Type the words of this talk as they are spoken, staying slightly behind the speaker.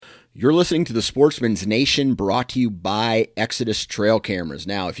You're listening to the Sportsman's Nation, brought to you by Exodus Trail Cameras.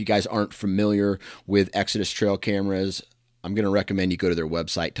 Now, if you guys aren't familiar with Exodus Trail Cameras, I'm going to recommend you go to their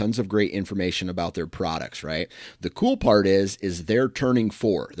website. Tons of great information about their products, right? The cool part is they're turning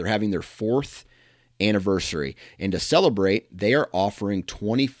 4. They're having their 4th anniversary. And to celebrate, they are offering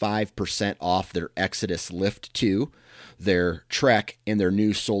 25% off their Exodus Lift 2, their Trek, and their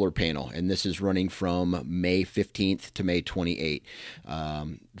new solar panel. And this is running from May 15th to May 28th.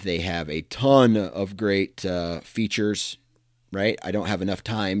 They have a ton of great features, right? I don't have enough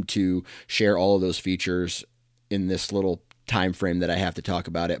time to share all of those features in this little time frame that I have to talk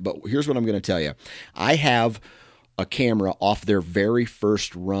about it. But here's what I'm going to tell you. I have a camera off their very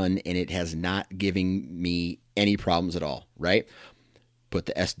first run, and it has not given me any problems at all, right? Put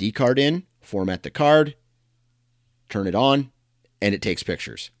the SD card in, format the card, turn it on, and it takes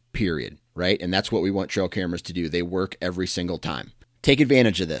pictures, period, right? And that's what we want trail cameras to do. They work every single time. Take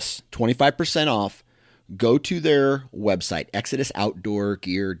advantage of this. 25% off. Go to their website,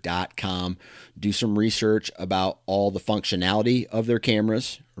 ExodusOutdoorGear.com. Do some research about all the functionality of their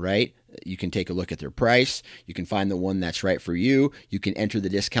cameras, right? You can take a look at their price. You can find the one that's right for you. You can enter the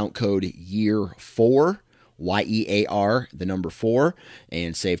discount code YEAR4, YEAR, the number 4,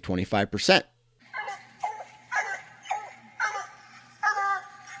 and save 25%.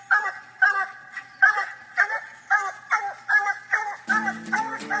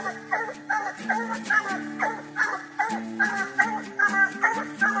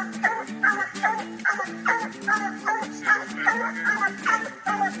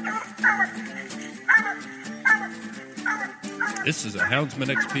 This is a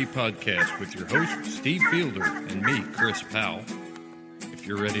Houndsman XP podcast with your host, Steve Fielder, and me, Chris Powell. If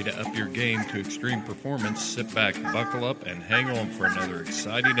you're ready to up your game to extreme performance, sit back, buckle up, and hang on for another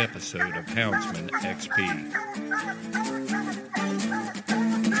exciting episode of Houndsman XP.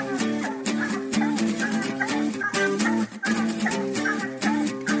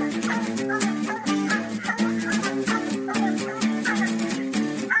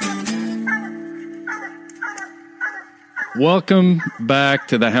 Welcome back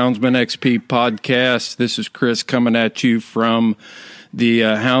to the Houndsman XP podcast. This is Chris coming at you from the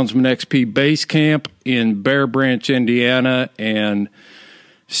Houndsman XP base camp in Bear Branch, Indiana, and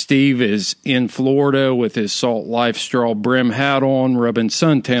Steve is in Florida with his Salt Life straw brim hat on, rubbing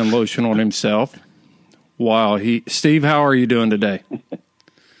suntan lotion on himself. Steve, how are you doing today?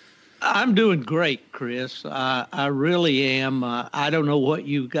 I'm doing great, Chris. I really am. I don't know what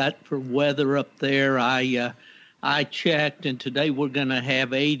you got for weather up there. I checked, and today we're going to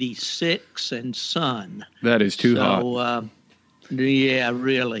have 86 and sun. That is too hot. Yeah,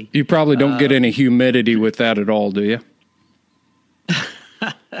 really. You probably don't get any humidity with that at all, do you?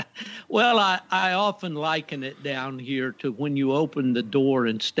 Well, I often liken it down here to when you open the door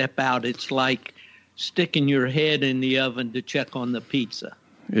and step out, it's like sticking your head in the oven to check on the pizza.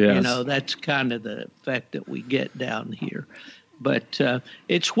 Yes. You know, that's kind of the effect that we get down here. But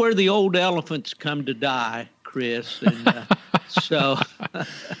it's where the old elephants come to die, Chris. And so,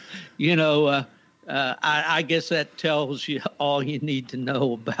 you know, I guess that tells you all you need to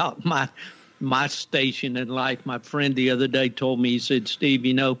know about my station in life. My friend the other day told me, he said, Steve,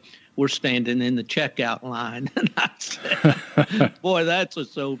 you know, we're standing in the checkout line. And I said, boy, that's a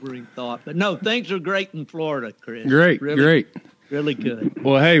sobering thought. But no, things are great in Florida, Chris. Great. Really good.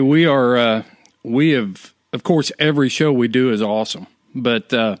 Well, hey, we have, of course, every show we do is awesome.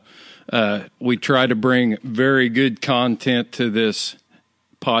 But we try to bring very good content to this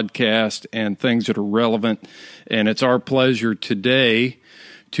podcast and things that are relevant. And it's our pleasure today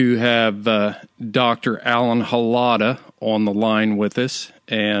to have Dr. Alan Halata on the line with us.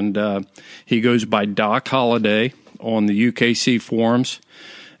 And he goes by Doc Holliday on the UKC forums.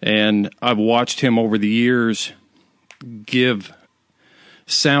 And I've watched him over the years give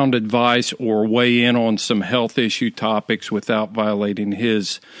sound advice or weigh in on some health issue topics without violating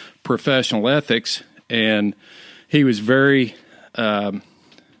his professional ethics. And he was very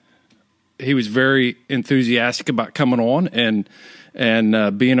enthusiastic about coming on and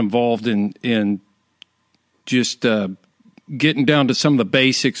being involved in just getting down to some of the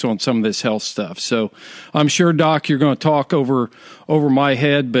basics on some of this health stuff. So I'm sure, Doc, you're going to talk over my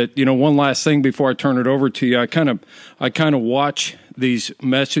head. But, you know, one last thing before I turn it over to you, I kind of watch these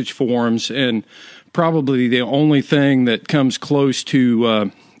message forums, and probably the only thing that comes close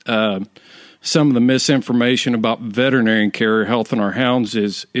to some of the misinformation about veterinary care, health in our hounds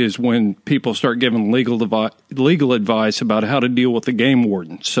is when people start giving legal advice about how to deal with the game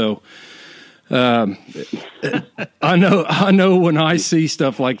warden. So I know when I see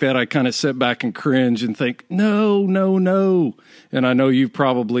stuff like that, I kind of sit back and cringe and think, no. And I know you've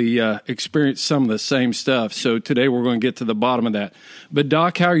probably experienced some of the same stuff. So today we're going to get to the bottom of that. But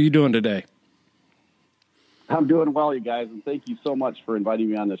Doc, how are you doing today? I'm doing well, you guys, and thank you so much for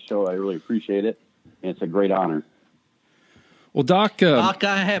inviting me on this show. I really appreciate it, and it's a great honor. Well, Doc, Doc,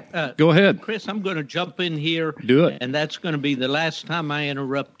 I have. Go ahead, Chris. I'm going to jump in here. Do it, and that's going to be the last time I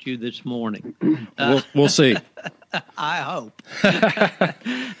interrupt you this morning. We'll see. I hope.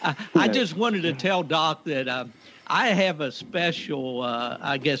 I just wanted to tell Doc that I have a special,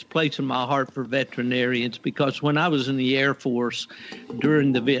 I guess, place in my heart for veterinarians, because when I was in the Air Force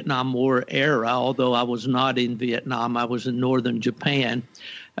during the Vietnam War era, although I was not in Vietnam, I was in northern Japan.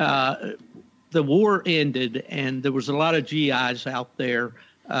 The war ended, and there was a lot of GIs out there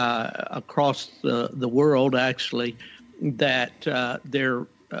across the world, actually, that their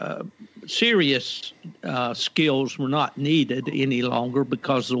serious skills were not needed any longer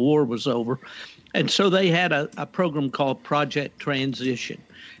because the war was over. And so they had a program called Project Transition.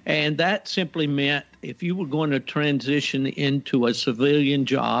 And that simply meant if you were going to transition into a civilian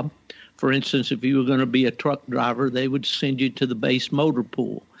job, for instance, if you were going to be a truck driver, they would send you to the base motor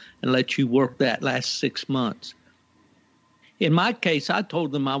pool and let you work that last 6 months. In my case, I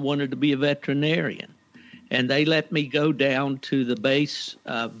told them I wanted to be a veterinarian, and they let me go down to the base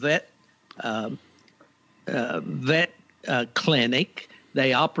vet clinic.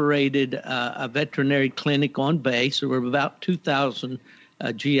 They operated a veterinary clinic on base. There were about 2,000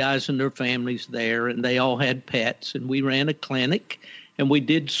 GIs and their families there, and they all had pets, and we ran a clinic. And we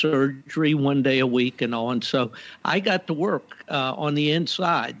did surgery 1 day a week and all. And so I got to work on the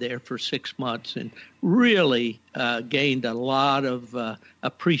inside there for 6 months and really gained a lot of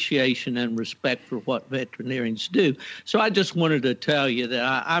appreciation and respect for what veterinarians do. So I just wanted to tell you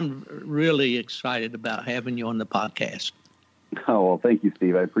that I'm really excited about having you on the podcast. Oh, well, thank you,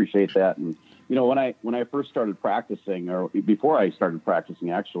 Steve. I appreciate that. And, you know, when I first started practicing, or before I started practicing,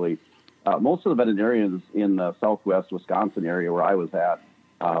 actually, most of the veterinarians in the southwest Wisconsin area where I was at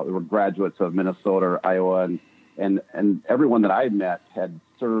were graduates of Minnesota or Iowa, and everyone that I met had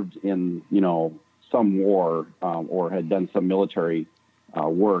served in, you know, some war or had done some military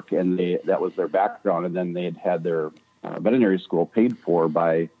work, and that was their background, and then they had their veterinary school paid for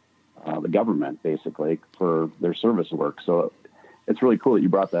by the government, basically, for their service work. So it's really cool that you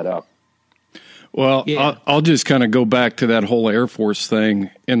brought that up. Well, yeah. I'll just kind of go back to that whole Air Force thing.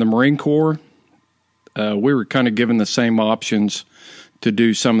 In the Marine Corps, we were kind of given the same options to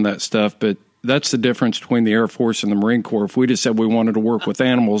do some of that stuff, but that's the difference between the Air Force and the Marine Corps. If we just said we wanted to work with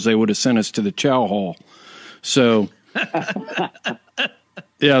animals, they would have sent us to the chow hall. So,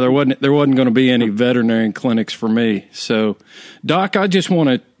 yeah, there wasn't going to be any veterinary clinics for me. So, Doc, I just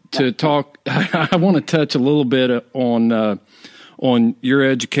wanted to talk. I want to touch a little bit on your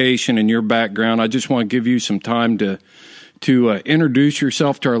education and your background. I just want to give you some time to introduce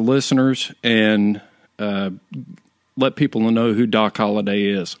yourself to our listeners and let people know who Doc Holliday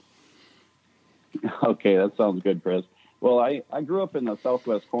is. Okay, that sounds good, Chris. Well, I grew up in the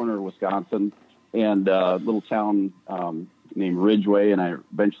southwest corner of Wisconsin, and a little town named Ridgeway, and I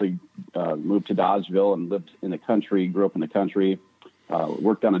eventually moved to Dodgeville and lived in the country, grew up in the country,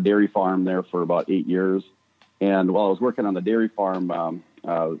 worked on a dairy farm there for about 8 years. And while I was working on the dairy farm,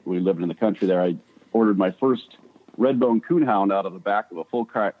 we lived in the country there, I ordered my first red-bone coonhound out of the back of a Full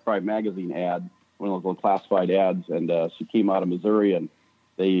Cry magazine ad, one of those little classified ads, and she came out of Missouri, and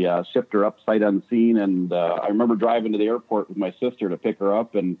they shipped her up sight unseen. And I remember driving to the airport with my sister to pick her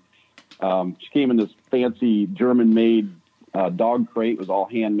up, and she came in this fancy German-made dog crate. It was all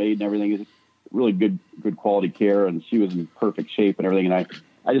handmade and everything. It was really good quality care, and she was in perfect shape and everything. And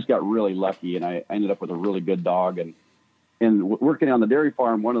I just got really lucky, and I ended up with a really good dog. And working on the dairy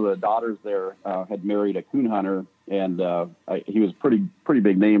farm, one of the daughters there had married a coon hunter, and he was pretty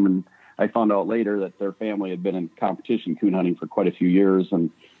big name. And I found out later that their family had been in competition coon hunting for quite a few years, and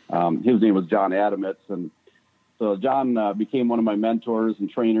his name was John Adamitz. And so John became one of my mentors and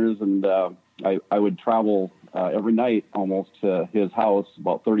trainers, and I would travel every night almost to his house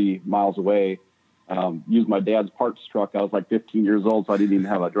about 30 miles away. Used my dad's parts truck. I was like 15 years old, so I didn't even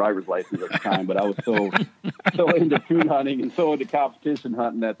have a driver's license at the time. But I was so into coon hunting and so into competition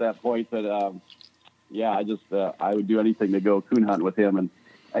hunting at that point that, I would do anything to go coon hunt with him. And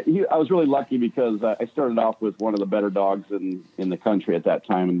I was really lucky because I started off with one of the better dogs in the country at that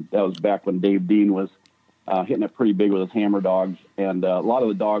time, and that was back when Dave Dean was hitting it pretty big with his hammer dogs. And a lot of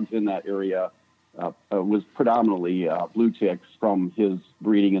the dogs in that area was predominantly blue ticks from his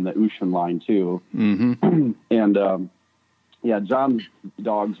breeding in the Ushan line too. Mm-hmm. And John's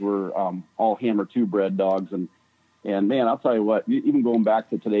dogs were all Hammer 2 bred dogs, and man, I'll tell you what, even going back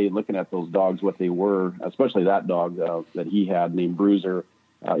to today, looking at those dogs, what they were, especially that dog that he had named Bruiser,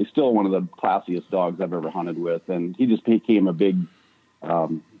 he's still one of the classiest dogs I've ever hunted with, and he just became a big,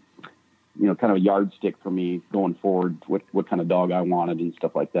 kind of a yardstick for me going forward, what kind of dog I wanted and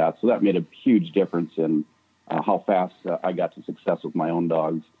stuff like that. So that made a huge difference in how fast I got to success with my own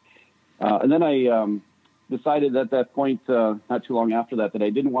dogs. And then I decided at that point, not too long after that I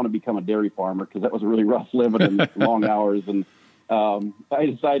didn't want to become a dairy farmer because that was a really rough living and long hours. And I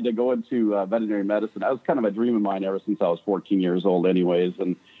decided to go into veterinary medicine. That was kind of a dream of mine ever since I was 14 years old anyways.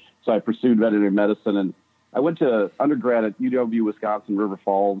 And so I pursued veterinary medicine, and I went to undergrad at UW Wisconsin River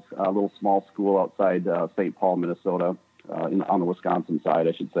Falls, a little small school outside St. Paul, Minnesota, on the Wisconsin side,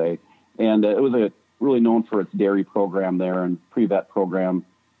 I should say. And it was really known for its dairy program there and pre-vet program.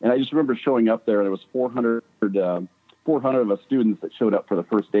 And I just remember showing up there. There was 400 of us students that showed up for the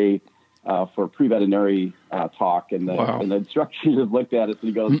first day for pre-veterinary talk. And the instructor just looked at us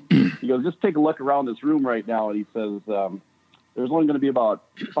and he goes, just take a look around this room right now. And he says, there's only going to be about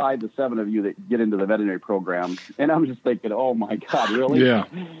 5 to 7 of you that get into the veterinary program. And I'm just thinking, oh my God, really? Yeah.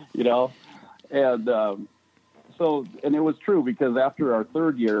 And and it was true, because after our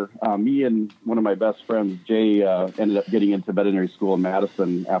third year, me and one of my best friends, Jay, ended up getting into veterinary school in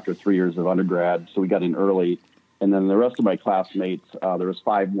Madison after 3 years of undergrad. So we got in early. And then the rest of my classmates, there was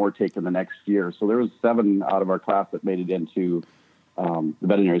 5 more taken the next year. So there was 7 out of our class that made it into the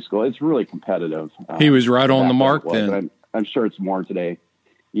veterinary school. It's really competitive. He was right on the mark then. I'm sure it's more today.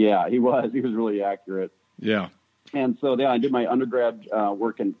 Yeah, he was. He was really accurate. Yeah. And so, I did my undergrad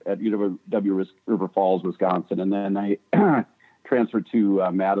work at UW River Falls, Wisconsin, and then I transferred to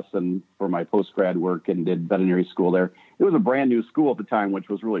Madison for my post-grad work and did veterinary school there. It was a brand new school at the time, which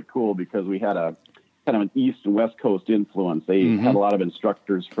was really cool because we had a kind of an East and West Coast influence. They had a lot of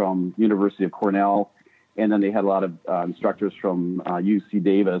instructors from University of Cornell, and then they had a lot of instructors from UC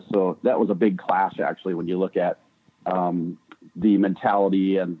Davis. So that was a big clash, actually, when you look at the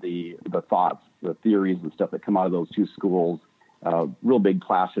mentality and the thoughts, the theories and stuff that come out of those two schools. Real big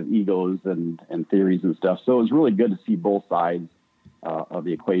clash of egos and theories and stuff. So it was really good to see both sides of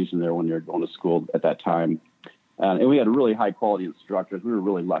the equation there when you're going to school at that time. And we had really high quality instructors. We were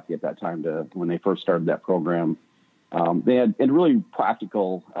really lucky at that time when they first started that program. They had really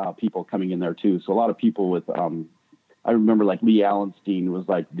practical people coming in there too. So a lot of people with, I remember like Lee Allenstein was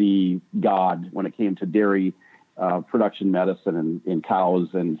like the god when it came to dairy production medicine and cows.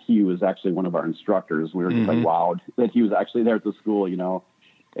 And he was actually one of our instructors. We were just like wowed that he was actually there at the school,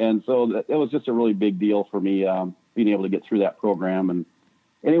 And so it was just a really big deal for me, being able to get through that program. And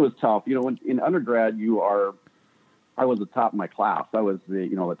it was tough. When in undergrad, I was the top of my class. I was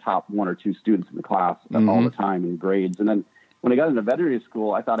the top 1 or 2 students in the class all the time in grades. And then when I got into veterinary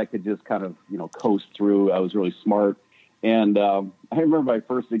school, I thought I could just kind of, coast through. I was really smart. And I remember my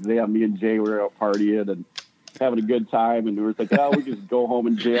first exam, me and Jay were out partying and having a good time. And we were like, we just go home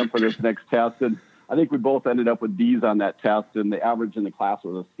and jam for this next test. And I think we both ended up with D's on that test. And the average in the class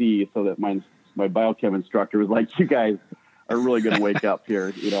was a C. So that my biochem instructor was like, you guys are really going to wake up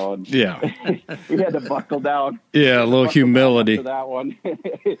here, And yeah, we had to buckle down. Yeah, a little humility. For that one.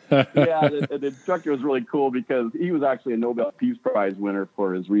 The instructor was really cool because he was actually a Nobel Peace Prize winner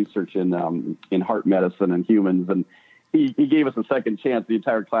for his research in heart medicine and humans. And he gave us a second chance. The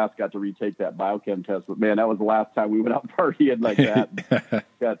entire class got to retake that biochem test. But man, that was the last time we went out partying like that.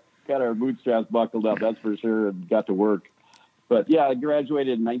 got our bootstraps buckled up, that's for sure, and got to work. But yeah, I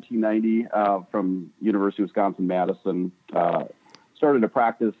graduated in 1990 from University of Wisconsin-Madison. Started to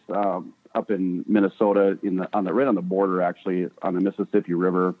practice up in Minnesota, right on the border, actually, on the Mississippi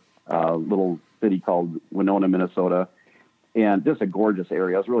River, little city called Winona, Minnesota, and just a gorgeous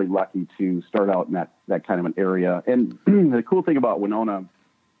area. I was really lucky to start out in that kind of an area. And the cool thing about Winona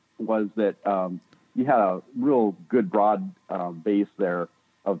was that you had a real good broad base there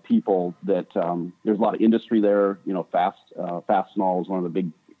of people that there's a lot of industry there. Fastenal is one of the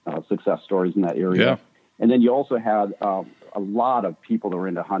big success stories in that area. Yeah. And then you also had a lot of people that were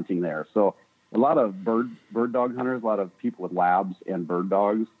into hunting there. So a lot of bird dog hunters, a lot of people with labs and bird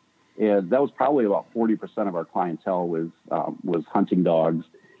dogs. And that was probably about 40% of our clientele was hunting dogs,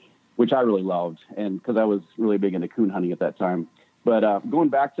 which I really loved. And because I was really big into coon hunting at that time. But going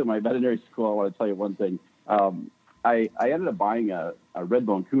back to my veterinary school, I want to tell you one thing. I ended up buying a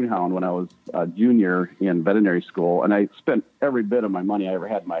red-bone coonhound when I was a junior in veterinary school, and I spent every bit of my money I ever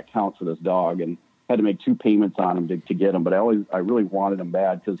had in my account for this dog, and had to make 2 payments on him to get him. But I really wanted him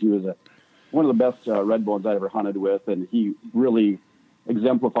bad because he was one of the best red bones I ever hunted with, and he really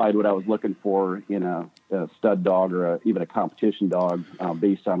exemplified what I was looking for in a stud dog or even a competition dog,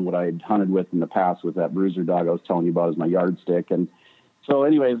 based on what I had hunted with in the past with that bruiser dog I was telling you about as my yardstick. And so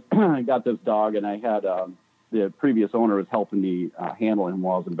anyways, I got this dog, and I had the previous owner was helping me handle him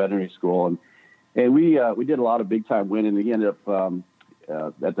while I was in veterinary school. And we did a lot of big time winning. He ended up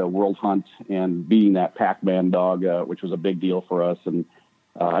at the World Hunt and beating that Pac-Man dog, which was a big deal for us. And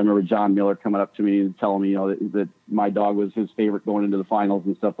I remember John Miller coming up to me and telling me, that my dog was his favorite going into the finals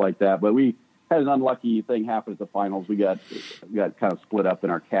and stuff like that. But we had an unlucky thing happen at the finals. We got kind of split up in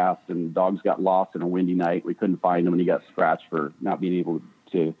our cast, and dogs got lost in a windy night. We couldn't find him, and he got scratched for not being able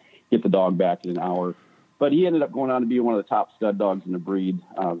to get the dog back in an hour. But he ended up going on to be one of the top stud dogs in the breed.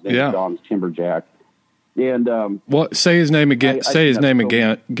 His name is Don's Timberjack. And say his name again. Say his name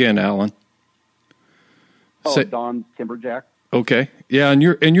again, Alan. Don's Timberjack. Okay, yeah, and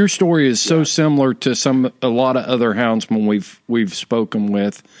your story is so similar to a lot of other houndsmen we've spoken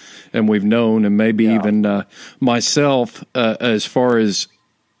with, and we've known, and maybe even myself, as far as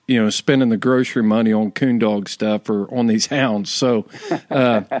spending the grocery money on coon dog stuff or on these hounds. So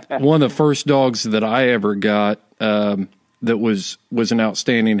one of the first dogs that I ever got that was an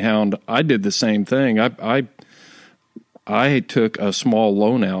outstanding hound, I did the same thing. I took a small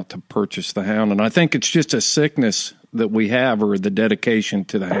loan out to purchase the hound, and I think it's just a sickness that we have, or the dedication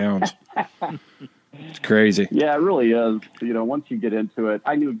to the hounds. It's crazy. Yeah, it really is. Once you get into it,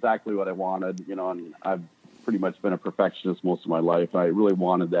 I knew exactly what I wanted, and I've pretty much been a perfectionist most of my life. I really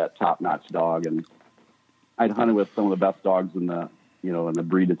wanted that top-notch dog, and I'd hunted with some of the best dogs in the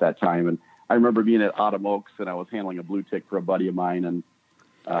breed at that time. And I remember being at Autumn Oaks, and I was handling a blue tick for a buddy of mine,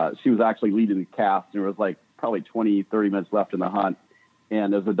 and she was actually leading the cast, and there was like probably 20, 30 minutes left in the hunt.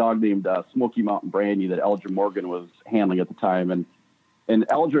 And there's a dog named Smoky Mountain Brandy that Eldra Morgan was handling at the time. And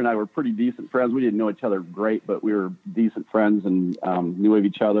Eldra and I were pretty decent friends. We didn't know each other great, but we were decent friends and knew of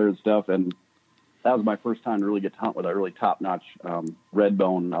each other and stuff. And that was my first time to really get to hunt with a really top-notch red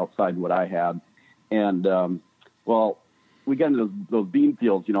bone outside what I had. And, we got into those bean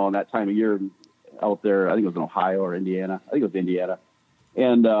fields, in that time of year out there. I think it was in Ohio or Indiana. I think it was Indiana.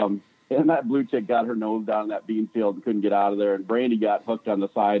 And that blue tick got her nose down in that bean field and couldn't get out of there. And Brandy got hooked on the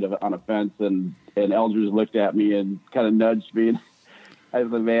side on a fence, and Eldridge looked at me and kind of nudged me. And I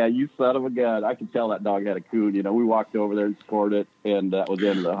said, "Man, you son of a gun!" I could tell that dog had a coon. We walked over there and scored it, and that was the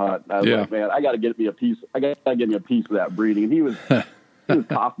end of the hunt. And I was like, "Man, I got to get me a piece. I got to get me a piece of that breeding." And he was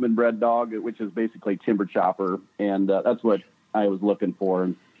Kaufman bred dog, which is basically timber chopper, and that's what I was looking for.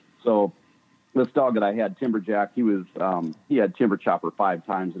 And so this dog that I had, Timberjack, he had timber chopper 5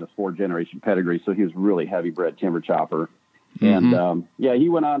 times in a 4-generation pedigree, so he was really heavy bred timber chopper. Mm-hmm. And he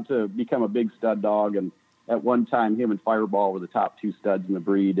went on to become a big stud dog. And at one time, him and Fireball were the top 2 studs in the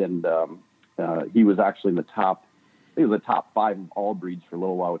breed, and he was actually in the top. I think it was the top 5 of all breeds for a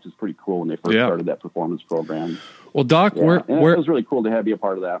little while, which is pretty cool when they first started that performance program. Well, Doc, it was really cool to be a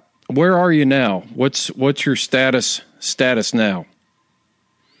part of that. Where are you now? What's your status now?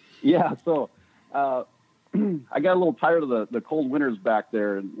 Yeah, so I got a little tired of the cold winters back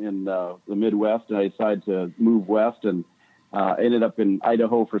there in the Midwest, and I decided to move west, and ended up in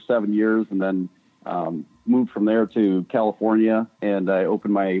Idaho for 7 years, and then moved from there to California, and I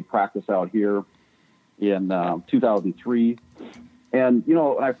opened my practice out here in 2003. And,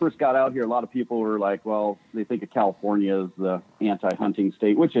 when I first got out here, a lot of people were like, well, they think of California as the anti-hunting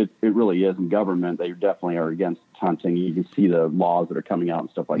state, which it really is in government. They definitely are against hunting. You can see the laws that are coming out and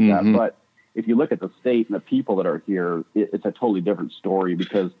stuff like that. But if you look at the state and the people that are here, it's a totally different story,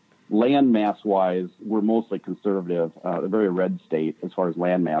 because land mass-wise, we're mostly conservative, a very red state as far as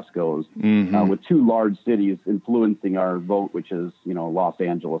land mass goes, with 2 large cities influencing our vote, which is, Los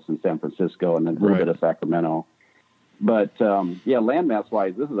Angeles and San Francisco, and then a little bit of Sacramento. But, land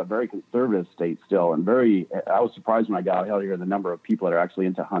mass-wise, this is a very conservative state still, and I was surprised when I got out here, the number of people that are actually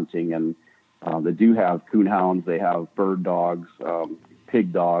into hunting, and they do have coon hounds, they have bird dogs,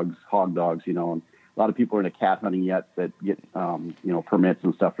 pig dogs, hog dogs, and a lot of people are into cat hunting yet that get, permits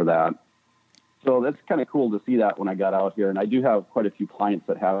and stuff for that. So that's kind of cool to see that when I got out here. And I do have quite a few clients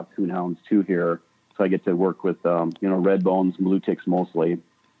that have coon hounds too here. So I get to work with, red bones, blue ticks mostly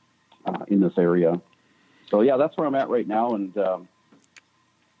in this area. So, yeah, that's where I'm at right now. And,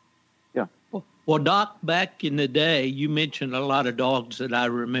 Well, Doc, back in the day, you mentioned a lot of dogs that I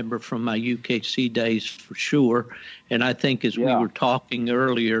remember from my UKC days for sure. And I think as we were talking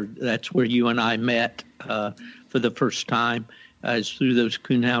earlier, that's where you and I met for the first time, is through those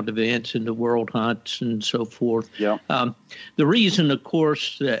coonhound events and the world hunts and so forth. Yeah. The reason, of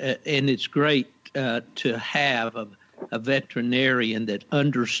course, and it's great to have a veterinarian that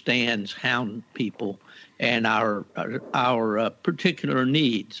understands hound people and our particular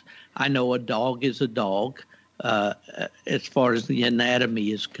needs. I know a dog is a dog as far as the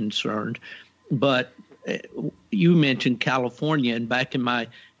anatomy is concerned, but you mentioned California, and back in my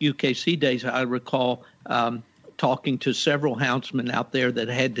UKC days, I recall talking to several houndsmen out there that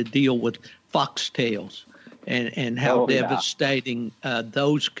had to deal with foxtails and how devastating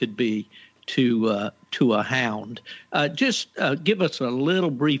those could be to a hound. Just give us a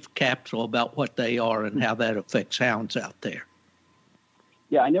little brief capsule about what they are and how that affects hounds out there.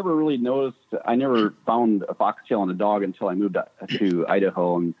 Yeah, I never really noticed. I never found a foxtail in a dog until I moved to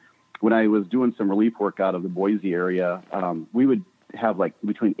Idaho. And when I was doing some relief work out of the Boise area, we would have like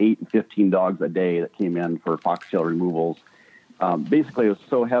between 8 and 15 dogs a day that came in for foxtail removals. Basically, it was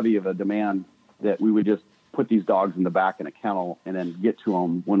so heavy of a demand that we would just put these dogs in the back in a kennel and then get to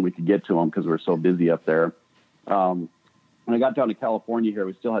them when we could get to them because we were so busy up there. When I got down to California here,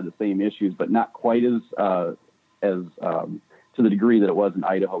 we still had the same issues, but not quite as to the degree that it was in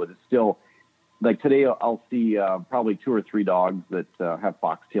Idaho. But it's still, like today, I'll see probably 2 or 3 dogs that have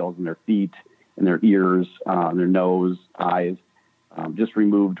foxtails in their feet, in their ears, in their nose, eyes. Just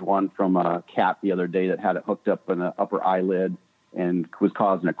removed one from a cat the other day that had it hooked up in the upper eyelid and was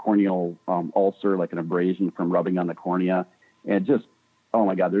causing a corneal ulcer, like an abrasion from rubbing on the cornea. And just, oh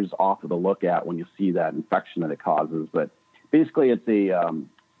my God, they're just awful to look at when you see that infection that it causes. But basically, it's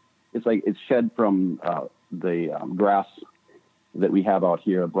shed from the grass that we have out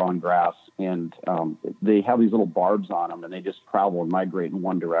here, brown grass, and they have these little barbs on them, and they just travel and migrate in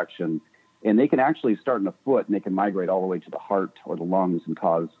one direction. And they can actually start in the foot, and they can migrate all the way to the heart or the lungs and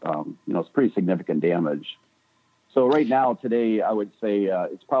cause, it's pretty significant damage. So right now, today, I would say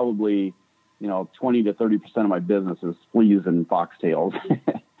it's probably, 20 to 30% of my business is fleas and foxtails.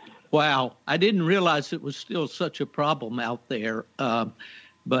 Wow. I didn't realize it was still such a problem out there.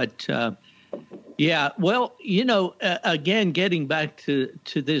 Yeah, well, again, getting back to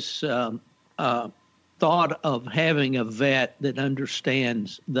this thought of having a vet that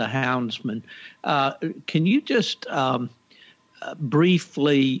understands the houndsman, can you just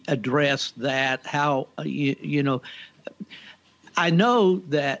briefly address that? How, I know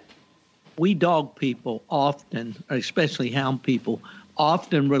that we dog people often, especially hound people,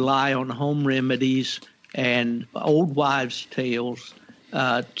 often rely on home remedies and old wives' tales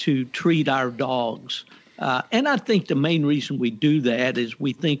to treat our dogs. And I think the main reason we do that is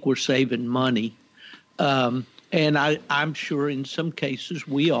we think we're saving money. And I'm sure in some cases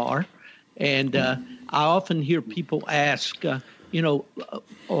we are. And I often hear people ask,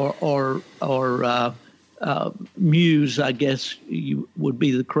 muse, I guess would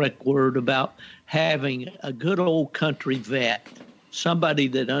be the correct word, about having a good old country vet, somebody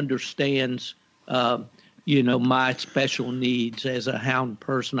that understands my special needs as a hound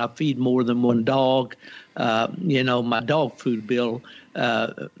person. I feed more than one dog. My dog food bill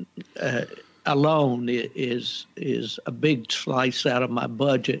alone is a big slice out of my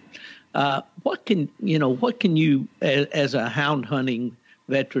budget. What can you, as a hound hunting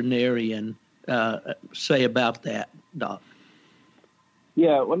veterinarian, say about that, Doc?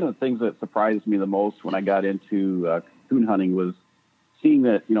 Yeah, one of the things that surprised me the most when I got into coon hunting was seeing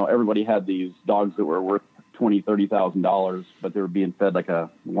that everybody had these dogs that were worth $20,000, $30,000, but they were being fed like a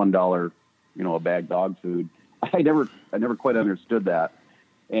 $1, a bag dog food. I never quite understood that.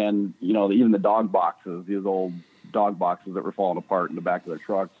 And even the dog boxes, these old dog boxes that were falling apart in the back of their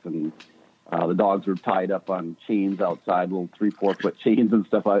trucks, and the dogs were tied up on chains outside, little 3-4 foot chains and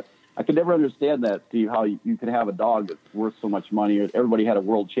stuff. I could never understand that, Steve, how you could have a dog that's worth so much money. Everybody had a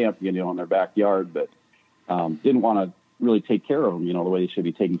world champion, in their backyard, but didn't want to really take care of them, the way they should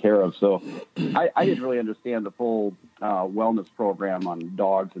be taken care of. So I didn't really understand the full wellness program on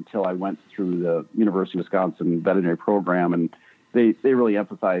dogs until I went through the University of Wisconsin veterinary program, and they really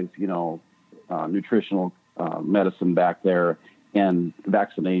emphasize, nutritional medicine back there, and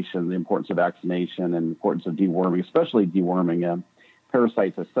vaccination, the importance of vaccination and the importance of deworming, especially deworming.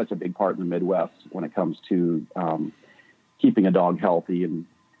 Parasites are such a big part in the Midwest when it comes to keeping a dog healthy, and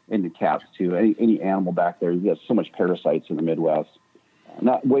the cats too. Any animal back there, you have so much parasites in the Midwest,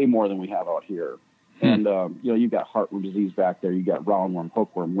 not way more than we have out here. And you've got heartworm disease back there. You got roundworm,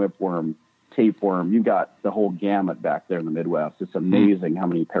 hookworm, whipworm, tapeworm. You've got the whole gamut back there in the Midwest. It's amazing how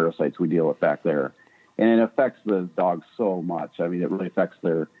many parasites we deal with back there, and it affects the dogs so much. I mean, it really affects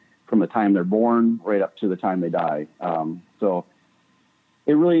from the time they're born right up to the time they die. So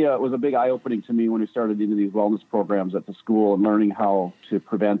it really was a big eye-opening to me when we started into these wellness programs at the school and learning how to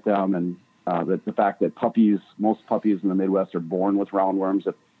prevent them, and the fact that most puppies in the Midwest are born with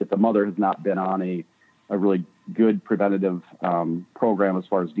roundworms. If the mother has not been on a a really good preventative program as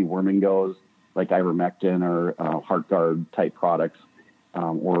far as deworming goes, like ivermectin or HeartGuard type products,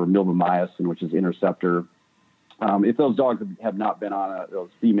 or milbemycin, which is Interceptor. If those dogs have not been on those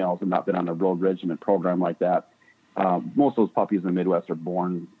females have not been on a Road Regiment program like that, most of those puppies in the Midwest are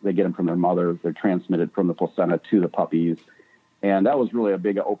born, they get them from their mother, they're transmitted from the placenta to the puppies. And that was really a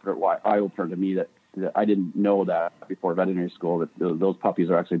big eye-opener to me that I didn't know that before veterinary school, that those puppies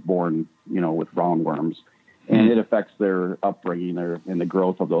are actually born, with roundworms. And it affects their upbringing and the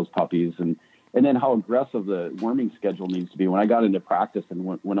growth of those puppies. And then how aggressive the worming schedule needs to be. When I got into practice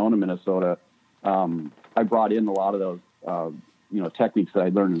in Winona, Minnesota, I brought in a lot of those, techniques that I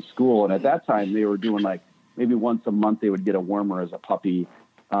learned in school. And at that time, they were doing like maybe once a month they would get a wormer as a puppy.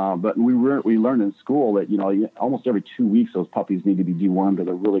 But we learned in school that, almost every 2 weeks, those puppies need to be dewormed with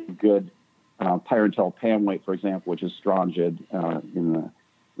a really good Pyrantel Pamweight, for example, which is Strongid in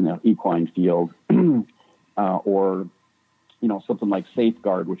the equine field, or something like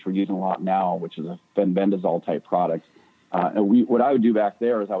Safeguard, which we're using a lot now, which is a fenbendazole type product. And what I would do back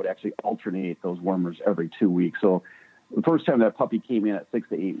there is I would actually alternate those wormers every 2 weeks. So the first time that puppy came in at 6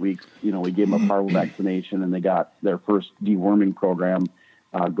 to 8 weeks, we gave them a parvo vaccination, and they got their first deworming program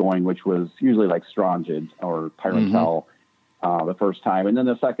going, which was usually like Strongid or Pyrantel the first time. And then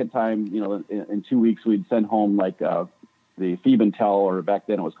the second time, in 2 weeks, we'd send home like the Febentel, or back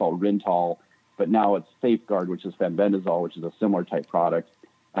then it was called Rintal, but now it's Safeguard, which is fenbendazole, which is a similar type product.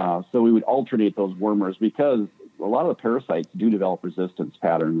 So we would alternate those wormers because a lot of the parasites do develop resistance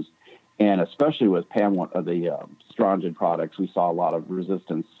patterns. And especially with the Strongid products, we saw a lot of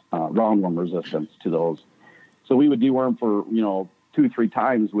resistance, roundworm resistance to those. So we would deworm for, 2-3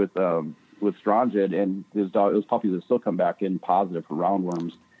 times with Strongid, and those puppies would still come back in positive for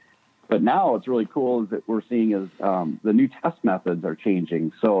roundworms. But now what's really cool is that we're seeing is the new test methods are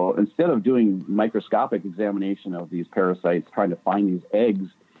changing. So instead of doing microscopic examination of these parasites, trying to find these eggs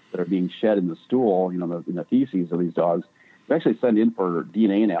that are being shed in the stool, in the feces of these dogs, we actually send in for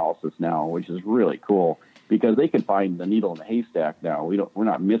DNA analysis now, which is really cool because they can find the needle in the haystack now. We're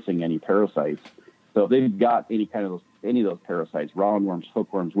not missing any parasites. So if they've got any of those parasites, roundworms,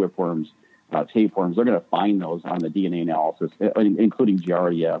 hookworms, whipworms, tapeworms, they're going to find those on the DNA analysis, including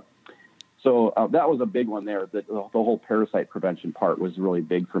Giardia. So that was a big one there. That the whole parasite prevention part was really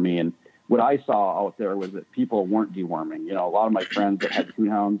big for me. And what I saw out there was that people weren't deworming. A lot of my friends that had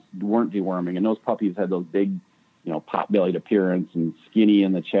coonhounds weren't deworming, and those puppies had those big, pot-bellied appearance and skinny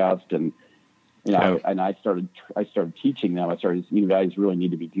in the chest. And I started teaching them. I started, you guys really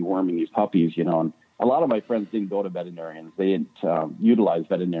need to be deworming these puppies. And a lot of my friends didn't go to veterinarians. They didn't utilize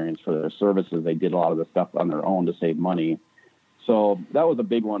veterinarians for their services. They did a lot of the stuff on their own to save money. So that was a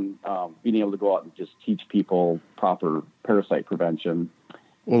big one, being able to go out and just teach people proper parasite prevention.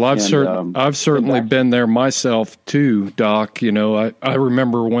 Well, I've certainly been there myself too, Doc. I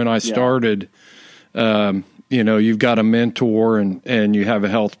remember when I started, you've got a mentor and you have a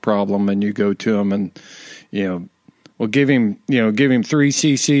health problem and you go to him and, give him 3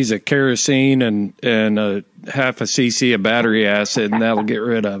 cc's of kerosene and a half a cc of battery acid, and that'll get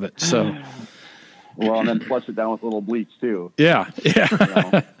rid of it. So. Well, and then flush it down with a little bleach too. Yeah.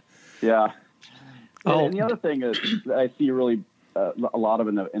 Yeah. And the other thing is that I see really a lot of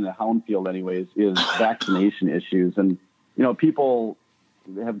in the hound field anyways is vaccination issues. And, people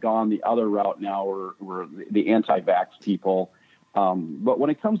have gone the other route now, or the anti-vax people. But when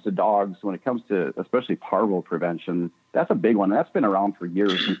it comes to dogs, when it comes to especially parvo prevention, that's a big one. That's been around for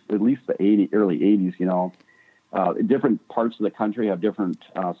years, since at least the early 80s, different parts of the country have different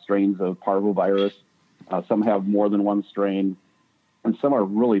strains of parvovirus. Some have more than one strain, and some are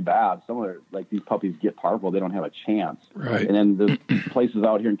really bad. Some are like these puppies get parvo, they don't have a chance. Right. And then the places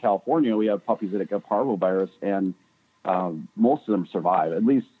out here in California, we have puppies that get parvovirus, and most of them survive. At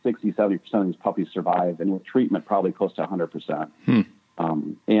least 60-70% of these puppies survive, and with treatment, probably close to 100%.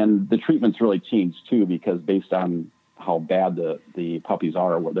 And the treatment's really changed too, because based on how bad the puppies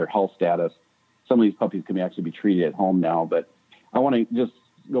are, what their health status, some of these puppies can actually be treated at home now. But I want to just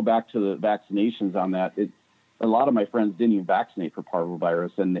go back to the vaccinations on that. A lot of my friends didn't even vaccinate for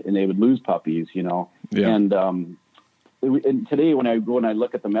parvovirus, and they would lose puppies, Yeah. And today, when I go and I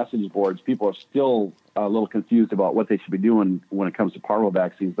look at the message boards, people are still a little confused about what they should be doing when it comes to parvo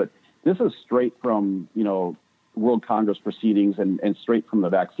vaccines. But this is straight from, World Congress proceedings and straight from the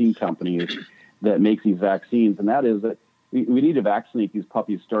vaccine companies that make these vaccines. And that is that we need to vaccinate these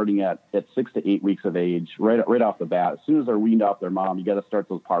puppies starting at 6 to 8 weeks of age, right off the bat. As soon as they're weaned off their mom, you got to start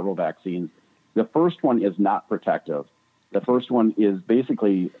those parvo vaccines. The first one is not protective. The first one is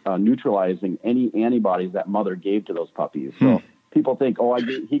basically neutralizing any antibodies that mother gave to those puppies. So people think, oh,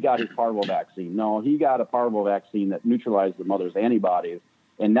 he got his parvo vaccine. No, he got a parvo vaccine that neutralized the mother's antibodies.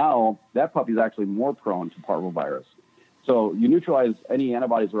 And now that puppy is actually more prone to parvovirus. So you neutralize any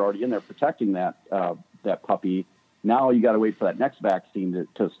antibodies that are already in there protecting that puppy. Now you got to wait for that next vaccine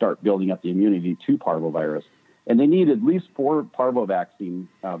to start building up the immunity to parvovirus. And they need at least 4 parvo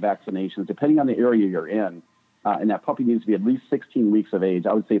vaccinations, depending on the area you're in. And that puppy needs to be at least 16 weeks of age.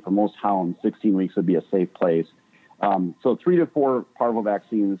 I would say for most hounds, 16 weeks would be a safe place. So 3 to 4 parvo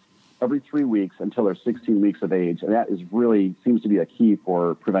vaccines every 3 weeks until they're 16 weeks of age. And that is really seems to be a key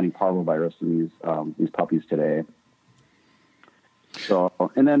for preventing parvovirus in these puppies today. So,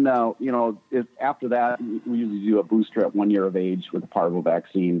 and then, if after that, we usually do a booster at 1 year of age with the parvo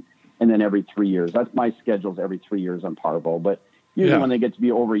vaccine, and then every 3 years. That's my schedule's every 3 years on parvo. But usually when they get to be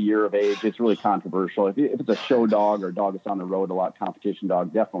over a year of age, it's really controversial. If it's a show dog or a dog that's on the road a lot, competition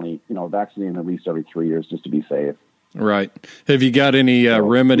dog, definitely, vaccinate them at least every 3 years just to be safe. Right. Have you got any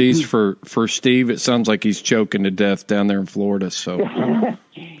remedies for Steve? It sounds like he's choking to death down there in Florida. So, yeah.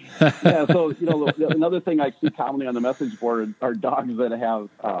 So, another thing I see commonly on the message board are dogs that have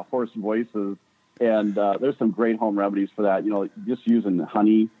hoarse voices, and there's some great home remedies for that. Just using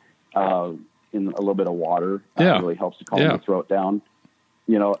honey in a little bit of water really helps to calm the throat down.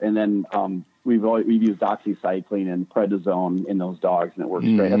 And then we've used doxycycline and prednisone in those dogs, and it works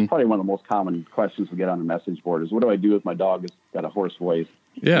great. That's probably one of the most common questions we get on the message board is, what do I do if my dog has got a hoarse voice?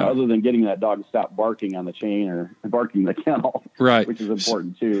 Yeah. Other than getting that dog to stop barking on the chain or barking the kennel, right? Which is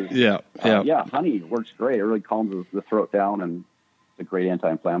important too. Yeah. Honey works great. It really calms the throat down, and it's a great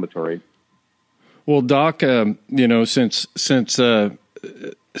anti-inflammatory. Well, Doc, since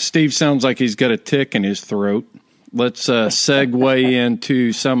Steve sounds like he's got a tick in his throat, let's segue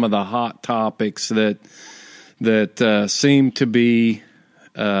into some of the hot topics that seem to be.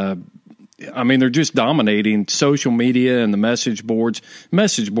 They're just dominating social media and the message boards.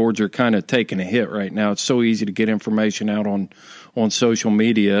 Message boards are kind of taking a hit right now. It's so easy to get information out on social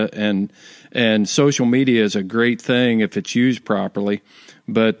media, and social media is a great thing if it's used properly.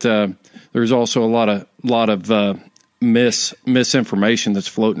 But there's also a lot of misinformation that's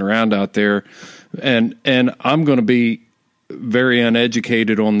floating around out there, and I'm going to be very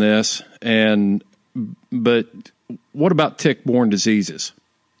uneducated on this. But what about tick-borne diseases?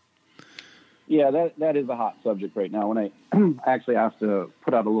 Yeah, that is a hot subject right now. When I actually have to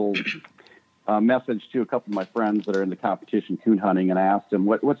put out a little message to a couple of my friends that are in the competition coon hunting, and I asked them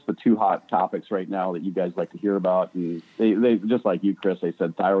what's the 2 hot topics right now that you guys like to hear about, and they just like you, Chris, they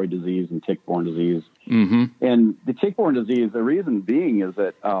said thyroid disease and tick-borne disease. Mm-hmm. And the tick-borne disease, the reason being is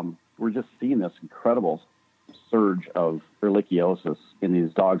that we're just seeing this incredible surge of ehrlichiosis in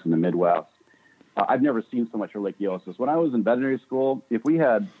these dogs in the Midwest. I've never seen so much ehrlichiosis. When I was in veterinary school, if we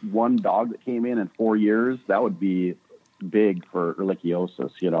had one dog that came in 4 years, that would be big for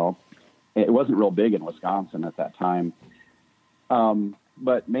ehrlichiosis, It wasn't real big in Wisconsin at that time.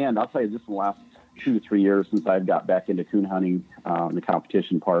 But, man, I'll tell you, just in the last 2 to 3 years since I've got back into coon hunting, the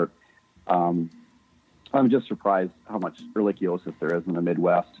competition part, I'm just surprised how much ehrlichiosis there is in the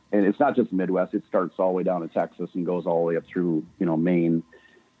Midwest. And it's not just the Midwest. It starts all the way down to Texas and goes all the way up through, Maine.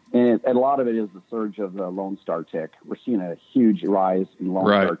 And a lot of it is the surge of the Lone Star tick. We're seeing a huge rise in Lone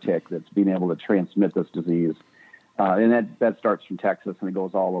Star tick that's being able to transmit this disease. And that starts from Texas, and it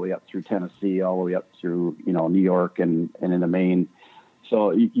goes all the way up through Tennessee, all the way up through, New York and into Maine.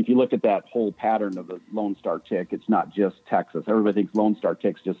 So if you look at that whole pattern of the Lone Star tick, it's not just Texas. Everybody thinks Lone Star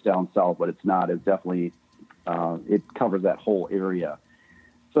tick's just down south, but it's not. It's definitely, it covers that whole area.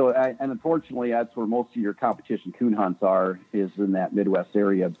 So, and unfortunately, that's where most of your competition coon hunts is in that Midwest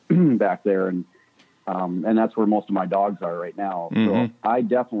area back there. And that's where most of my dogs are right now. Mm-hmm. So I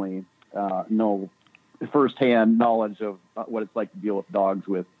definitely know firsthand knowledge of what it's like to deal with dogs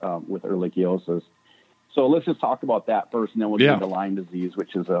with ehrlichiosis. So let's just talk about that first, and then we'll get into Lyme disease,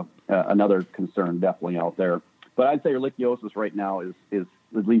 which is another concern definitely out there. But I'd say ehrlichiosis right now is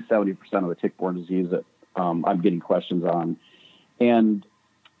at least 70% of the tick-borne disease that I'm getting questions on. And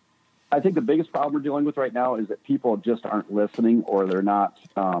I think the biggest problem we're dealing with right now is that people just aren't listening, or they're not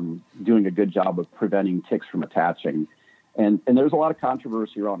doing a good job of preventing ticks from attaching. And there's a lot of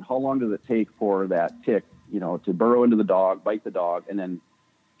controversy around how long does it take for that tick, to burrow into the dog, bite the dog, and then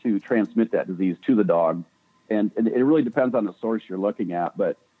to transmit that disease to the dog. And it really depends on the source you're looking at.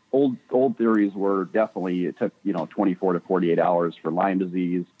 But old theories were definitely it took 24 to 48 hours for Lyme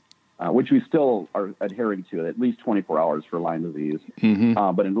disease, which we still are adhering to, at least 24 hours for Lyme disease.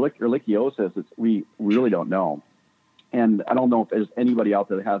 Mm-hmm. But in ehrlichiosis, we really don't know. And I don't know if there's anybody out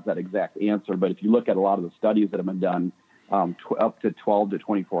there that has that exact answer, but if you look at a lot of the studies that have been done, up to 12 to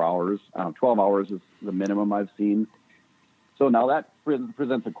 24 hours, 12 hours is the minimum I've seen. So now that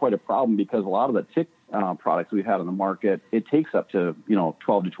presents quite a problem, because a lot of the tick products we've had on the market, it takes up to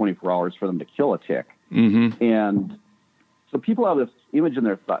 12 to 24 hours for them to kill a tick. Mm-hmm. And so people have this image in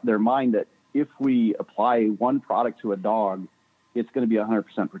their mind that if we apply one product to a dog, it's going to be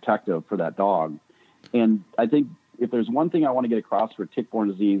 100% protective for that dog. And I think if there's one thing I want to get across for tick-borne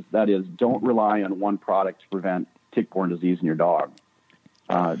disease, that is, don't rely on one product to prevent tick-borne disease in your dog.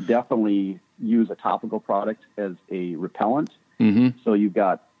 Definitely use a topical product as a repellent. Mm-hmm. So you've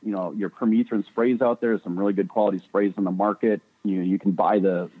got, your permethrin sprays out there, some really good quality sprays on the market. You can buy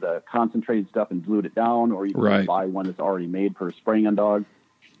the concentrated stuff and dilute it down, or you can buy one that's already made for spraying on dogs.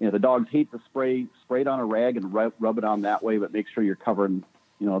 The dogs hate the spray it on a rag and rub it on that way, but make sure you're covering,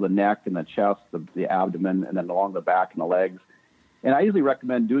 the neck and the chest, the abdomen, and then along the back and the legs. And I usually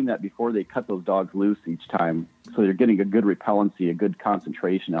recommend doing that before they cut those dogs loose each time, so you're getting a good repellency, a good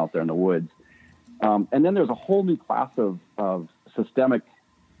concentration out there in the woods. And then there's a whole new class of systemic.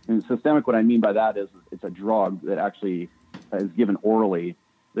 And systemic, what I mean by that is it's a drug that actually is given orally.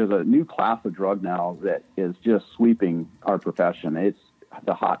 There's a new class of drug now that is just sweeping our profession. It's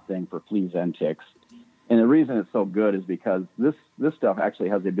the hot thing for fleas and ticks. And the reason it's so good is because this stuff actually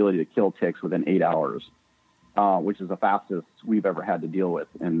has the ability to kill ticks within 8 hours, which is the fastest we've ever had to deal with.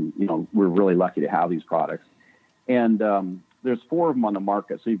 And, we're really lucky to have these products. And there's 4 of them on the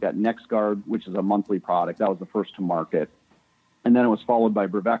market. So you've got NexGard, which is a monthly product. That was the first to market. And then it was followed by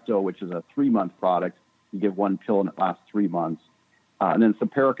Brevecto, which is a 3-month product. You give one pill and it lasts 3 months. And then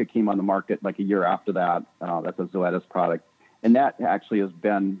Simparica came on the market like a year after that. That's a Zoetis product. And that actually has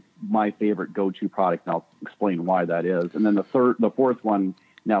been my favorite go-to product, and I'll explain why that is. And then the 4th one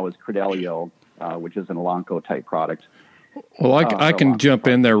now is Credelio, which is an Elanco type product. Well, I can jump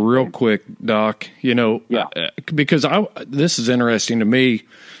in there real quick, Doc. Because this is interesting to me.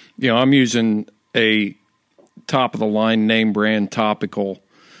 I'm using a top of the line name brand topical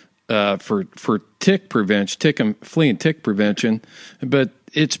for tick prevention, flea and tick prevention, but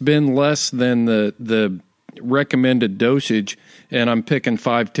it's been less than the recommended dosage, and I'm picking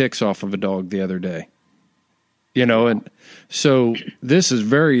 5 ticks off of a dog the other day. And so this is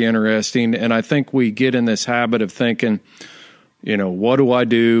very interesting, and I think we get in this habit of thinking, what do I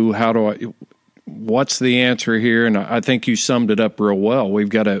do? What's the answer here? And I think you summed it up real well. We've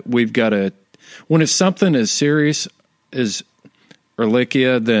got to, when it's something as serious as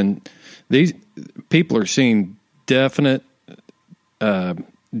Ehrlichia, then these people are seeing definite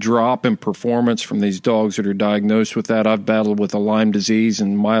drop in performance from these dogs that are diagnosed with that. I've battled with a Lyme disease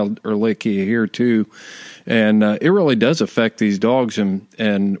and mild Ehrlichia here too. And it really does affect these dogs,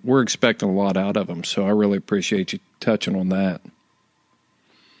 and we're expecting a lot out of them. So I really appreciate you touching on that.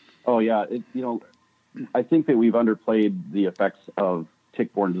 Oh, yeah. I think that we've underplayed the effects of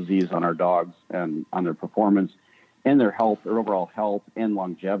tick-borne disease on our dogs and on their performance and their health, their overall health and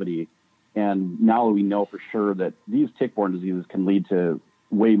longevity. And now we know for sure that these tick-borne diseases can lead to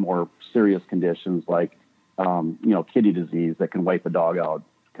way more serious conditions like, kidney disease that can wipe a dog out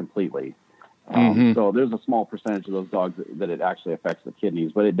completely. So there's a small percentage of those dogs that it actually affects the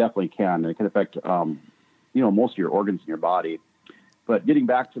kidneys, but it definitely can. It can affect, most of your organs in your body. But getting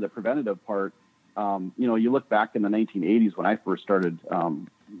back to the preventative part, you look back in the 1980s when I first started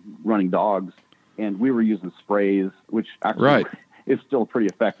running dogs, and we were using sprays, which actually is still pretty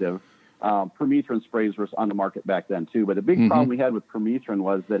effective. Permethrin sprays were on the market back then too, but the big problem we had with permethrin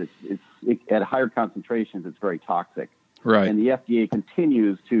was that it at higher concentrations, it's very toxic. Right. And the FDA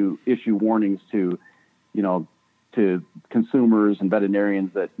continues to issue warnings to consumers and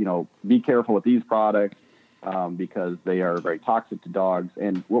veterinarians that, be careful with these products because they are very toxic to dogs.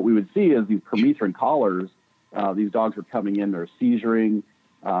 And what we would see is these permethrin collars, these dogs are coming in, they're seizuring,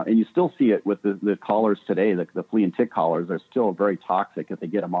 and you still see it with the collars today, the flea and tick collars. They're still very toxic if they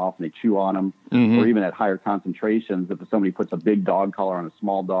get them off and they chew on them, or even at higher concentrations. If somebody puts a big dog collar on a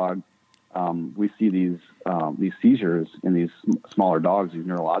small dog, we see these seizures in these smaller dogs, these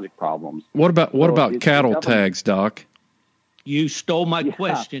neurologic problems. What about cattle tags, Doc? You stole my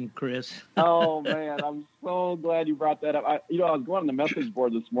question, Chris. Oh man, I'm so glad you brought that up. I was going on the message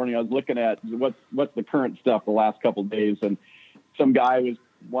board this morning. I was looking at what's the current stuff the last couple of days, and some guy was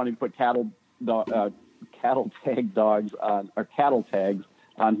wanting to put cattle tags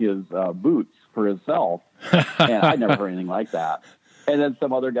on his boots for himself, and I never heard anything like that. And then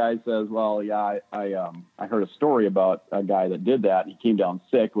some other guy says, well, yeah, I heard a story about a guy that did that. He came down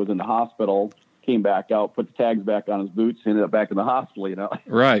sick, was in the hospital, came back out, put the tags back on his boots, ended up back in the hospital,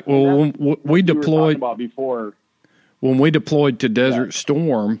 Right. Well, when we deployed about before. When we deployed to Desert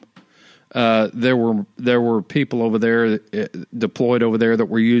Storm, there were people over there deployed over there that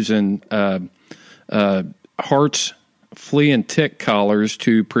were using Hart's flea and tick collars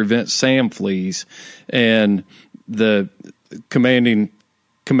to prevent SAM fleas, and the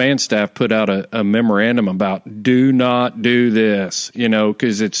command staff put out a memorandum about do not do this,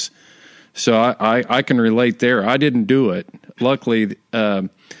 because it's, so I can relate there. I didn't do it. Luckily,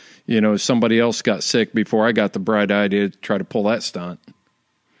 somebody else got sick before I got the bright idea to try to pull that stunt.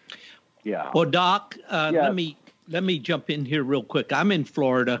 Yeah. Well, Doc, let me jump in here real quick. I'm in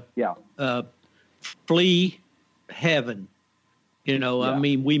Florida. Yeah. Flea heaven. Yeah. I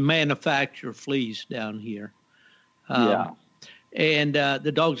mean, we manufacture fleas down here. Yeah. And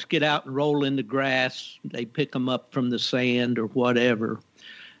the dogs get out and roll in the grass. They pick them up from the sand or whatever.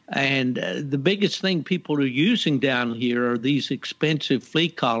 And the biggest thing people are using down here are these expensive flea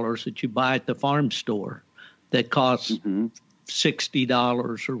collars that you buy at the farm store that cost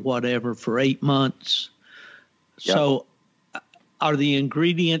 $60 or whatever for 8 months. Yep. So are the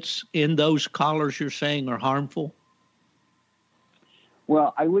ingredients in those collars you're saying are harmful?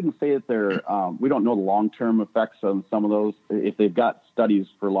 Well, I wouldn't say that they're, we don't know the long-term effects on some of those. If they've got studies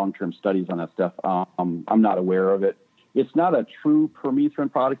for long-term studies on that stuff, I'm not aware of it. It's not a true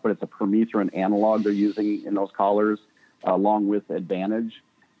permethrin product, but it's a permethrin analog they're using in those collars along with Advantage.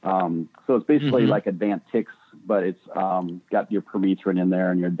 So it's basically like Advanced Ticks, but it's got your permethrin in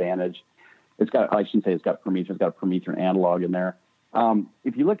there and your Advantage. It's got, I shouldn't say it's got permethrin, it's got a permethrin analog in there.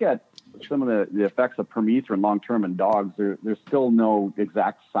 If you look at some of the effects of permethrin long-term in dogs, there's still no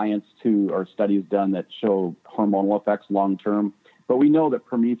exact science or studies done that show hormonal effects long-term. But we know that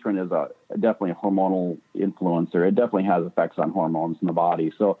permethrin is definitely a hormonal influencer. It definitely has effects on hormones in the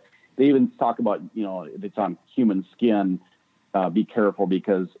body. So they even talk about, if it's on human skin, be careful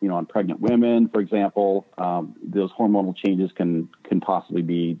because, on pregnant women, for example, those hormonal changes can possibly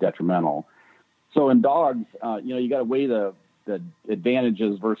be detrimental. So in dogs, you got to weigh the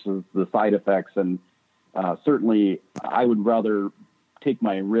advantages versus the side effects. And certainly I would rather take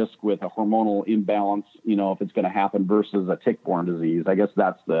my risk with a hormonal imbalance, if it's going to happen versus a tick-borne disease. I guess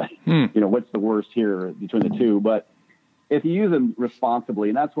that's the, what's the worst here between the two. But if you use them responsibly,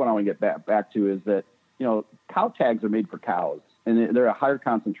 and that's what I want to get back to is that, cow tags are made for cows. And they're a higher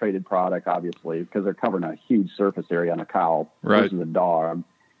concentrated product, obviously, because they're covering a huge surface area on a cow versus a dog.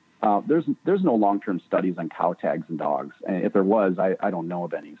 There's no long-term studies on cow tags in dogs. And if there was, I don't know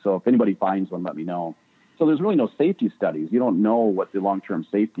of any. So if anybody finds one, let me know. So there's really no safety studies. You don't know what the long-term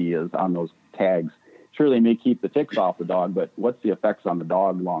safety is on those tags. Sure, they may keep the ticks off the dog, but what's the effects on the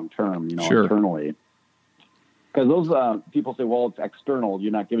dog long-term, internally? Because those people say, well, it's external.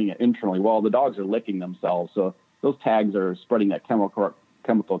 You're not giving it internally. Well, the dogs are licking themselves. So those tags are spreading that chemical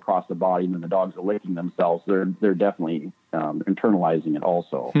across the body, and then the dogs are licking themselves. They're definitely internalizing it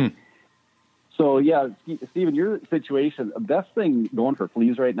also. So, yeah, Stephen, your situation, the best thing going for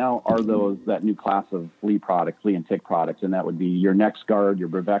fleas right now are that new class of flea and tick products, and that would be your NexGard, your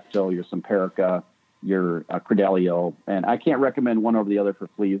Bravecto, your Simparica, your Credelio. And I can't recommend one over the other for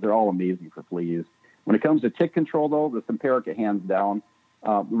fleas. They're all amazing for fleas. When it comes to tick control, though, the Simparica, hands down.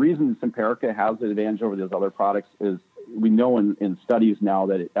 The reason Simparica has the advantage over those other products is we know in studies now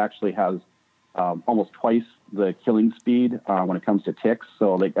that it actually has almost twice the killing speed when it comes to ticks.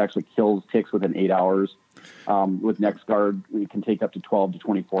 So it actually kills ticks within 8 hours. With NexGard, it can take up to 12 to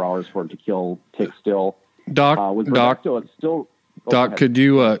 24 hours for it to kill ticks still. With Bravecto, it's still... Doc, could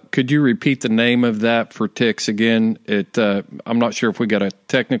you repeat the name of that for ticks again? I'm not sure if we got a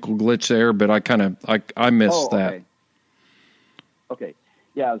technical glitch there, but I missed that. Okay.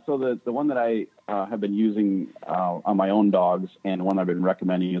 Yeah, so the one that I have been using on my own dogs and one I've been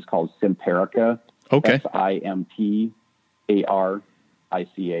recommending is called Simparica. Okay. Simparica,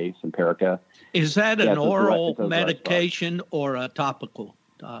 Simparica. Is that an oral medication or a topical?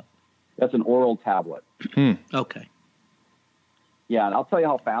 That's an oral tablet. Okay. Yeah, and I'll tell you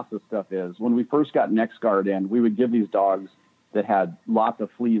how fast this stuff is. When we first got NexGard in, we would give these dogs that had lots of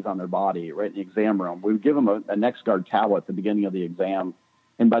fleas on their body right in the exam room. We would give them a NexGard tablet at the beginning of the exam.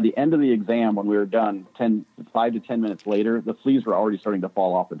 And by the end of the exam, when we were done, 5 to 10 minutes later, the fleas were already starting to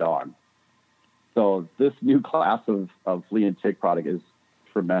fall off the dog. So this new class of flea and tick product is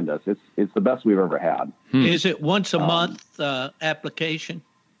tremendous. It's the best we've ever had. Is it once a month application?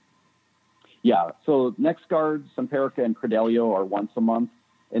 Yeah. So NexGard, Simparica, and Credelio are once a month,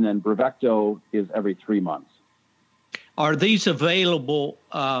 and then Bravecto is every 3 months. Are these available,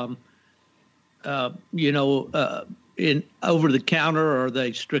 in over the counter, or are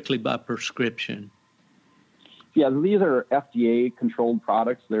they strictly by prescription? Yeah, these are FDA controlled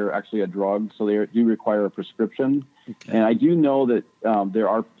products. They're actually a drug, so they do require a prescription. Okay. And I do know that there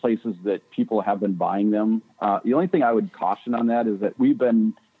are places that people have been buying them. The only thing I would caution on that is that we've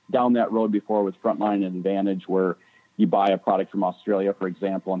been down that road before with Frontline and Advantage, where you buy a product from Australia, for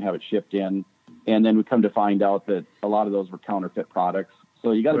example, and have it shipped in. And then we come to find out that a lot of those were counterfeit products.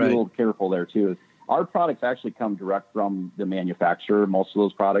 So you got to be a little careful there too. Our products actually come direct from the manufacturer. Most of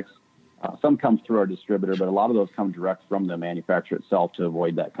those products, some come through our distributor, but a lot of those come direct from the manufacturer itself to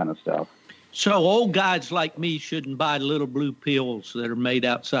avoid that kind of stuff. So old guys like me shouldn't buy little blue pills that are made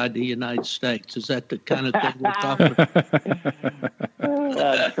outside the United States. Is that the kind of thing we're talking about?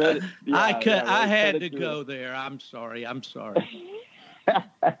 I had to go there. I'm sorry.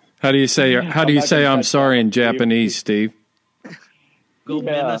 How do you say I'm sorry in Japanese, Steve?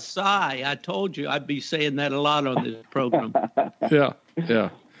 Gomenasai. I told you I'd be saying that a lot on this program.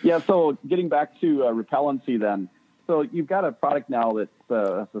 Yeah, so getting back to repellency then. So you've got a product now that's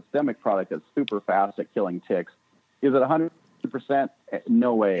a systemic product that's super fast at killing ticks. Is it 100%?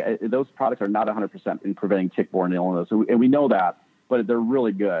 No way. Those products are not 100% in preventing tick-borne illness, and we know that, but they're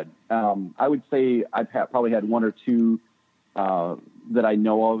really good. I would say I've probably had one or two that I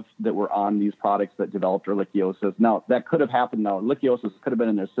know of that were on these products that developed ehrlichiosis. Now, that could have happened. Now, ehrlichiosis could have been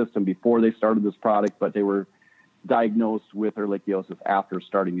in their system before they started this product, but they were diagnosed with ehrlichiosis after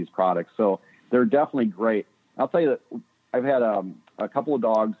starting these products. So they're definitely great. I'll tell you that I've had a couple of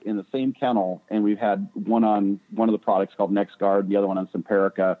dogs in the same kennel, and we've had one on one of the products called NexGard, the other one on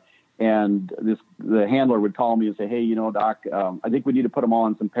Simparica. And the handler would call me and say, "Hey, Doc, I think we need to put them all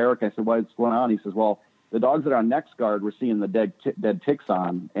on Simparica." I said, "What's going on?" He says, "Well, the dogs that are on NexGard, we're seeing the dead ticks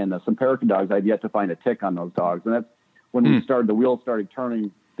on, and the Simparica dogs, I've yet to find a tick on those dogs." And that's when the wheels started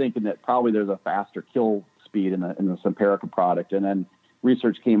turning, thinking that probably there's a faster kill speed in the Simparica product. And then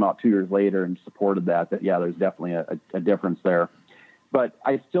research came out 2 years later and supported that yeah, there's definitely a difference there. But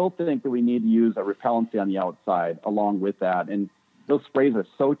I still think that we need to use a repellency on the outside along with that. And those sprays are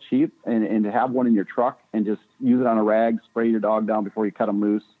so cheap, and to have one in your truck and just use it on a rag, spray your dog down before you cut them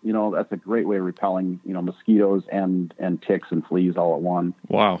loose, that's a great way of repelling, mosquitoes and ticks and fleas all at once.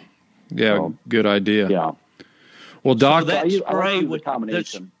 Wow. Yeah, so, good idea. Yeah. Well, Doc, so that spray with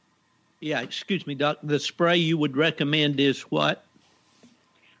combination. Excuse me, Doc. The spray you would recommend is what?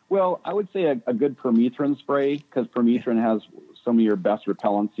 Well, I would say a good permethrin spray, because permethrin has some of your best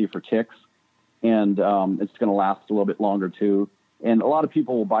repellency for ticks, and it's going to last a little bit longer too. And a lot of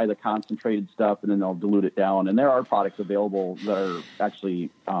people will buy the concentrated stuff and then they'll dilute it down. And there are products available that are actually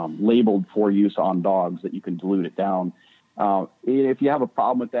labeled for use on dogs that you can dilute it down. If you have a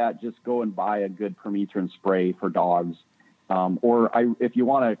problem with that, just go and buy a good permethrin spray for dogs. If you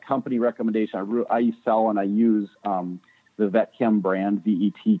want a company recommendation, I sell and I use the VetChem brand,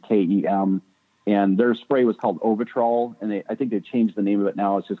 VETKEM, and their spray was called Ovitrol, and I think they've changed the name of it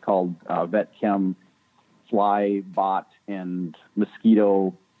now. It's just called VetChem Fly, Bot, and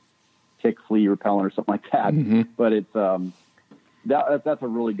Mosquito Tick Flea Repellent or something like that. Mm-hmm. But it's that's a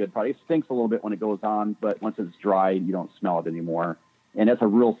really good product. It stinks a little bit when it goes on, but once it's dry, you don't smell it anymore. And that's a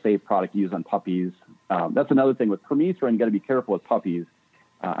real safe product to use on puppies. That's another thing with permethrin. You got to be careful with puppies.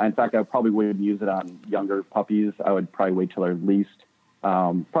 In fact, I probably wouldn't use it on younger puppies. I would probably wait till they're at least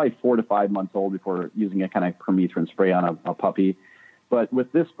probably 4 to 5 months old before using a kind of permethrin spray on a puppy. But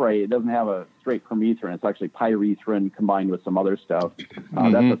with this spray, it doesn't have a straight permethrin. It's actually pyrethrin combined with some other stuff.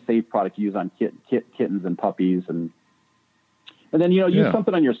 That's a safe product to use on kittens and puppies. And then, use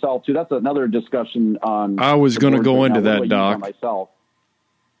something on yourself, too. That's another discussion on... I was going to go into that, Doc. Myself.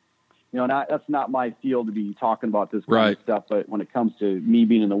 That's not my field to be talking about this kind of stuff, but when it comes to me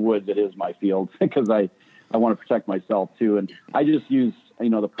being in the woods, it is my field because I want to protect myself too. And I just use, the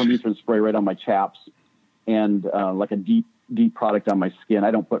permethrin spray right on my chaps and like a deep product on my skin.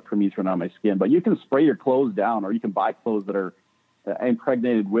 I don't put permethrin on my skin, but you can spray your clothes down, or you can buy clothes that are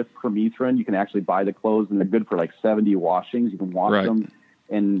impregnated with permethrin. You can actually buy the clothes, and they're good for like 70 washings. You can wash them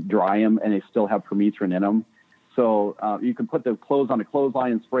and dry them, and they still have permethrin in them. So you can put the clothes on a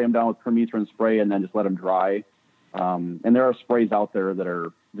clothesline and spray them down with permethrin spray and then just let them dry. And there are sprays out there that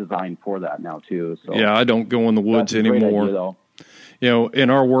are designed for that now too. So yeah, I don't go in the woods anymore. Idea, in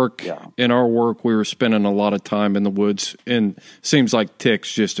our work, we were spending a lot of time in the woods, and it seems like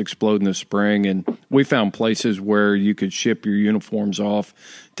ticks just explode in the spring. And we found places where you could ship your uniforms off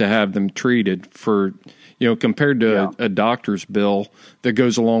to have them treated for, compared to a doctor's bill that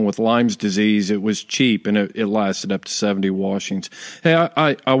goes along with Lyme's disease, it was cheap, and it lasted up to 70 washings. Hey,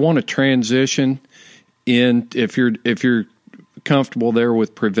 I want to transition in, if you're comfortable there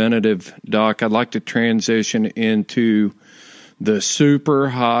with preventative, Doc, I'd like to transition into the super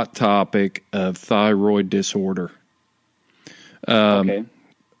hot topic of thyroid disorder. Okay.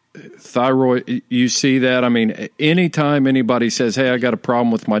 Thyroid, you see that? I mean, anytime anybody says, hey, I got a problem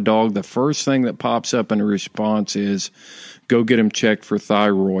with my dog, the first thing that pops up in a response is go get him checked for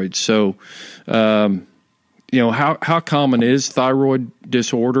thyroid. So, how common is thyroid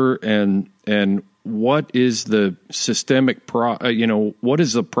disorder, and what is the systemic what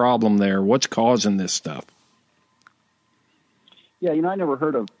is the problem there? What's causing this stuff? Yeah, I never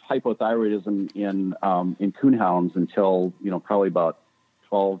heard of hypothyroidism in coonhounds until, probably about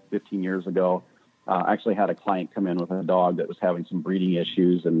 12, 15 years ago. I actually had a client come in with a dog that was having some breeding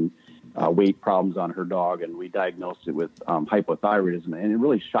issues and weight problems on her dog, and we diagnosed it with hypothyroidism. And it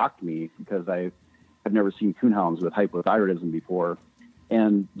really shocked me because I've never seen coonhounds with hypothyroidism before.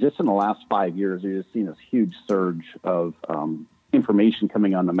 And just in the last 5 years, we've just seen this huge surge of information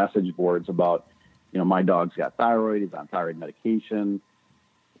coming on the message boards about, my dog's got thyroid, he's on thyroid medication.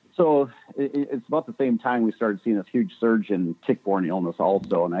 So it's about the same time we started seeing this huge surge in tick-borne illness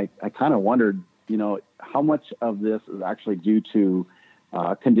also. And I kind of wondered, how much of this is actually due to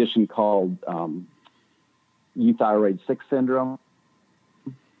a condition called euthyroid 6 syndrome.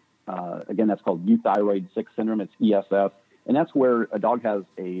 Again, that's called euthyroid 6 syndrome. It's ESS. And that's where a dog has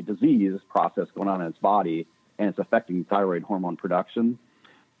a disease process going on in its body, and it's affecting thyroid hormone production.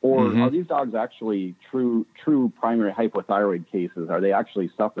 Or are these dogs actually true primary hypothyroid cases? Are they actually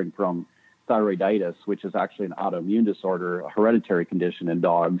suffering from thyroiditis, which is actually an autoimmune disorder, a hereditary condition in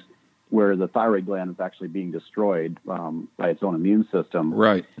dogs, where the thyroid gland is actually being destroyed by its own immune system?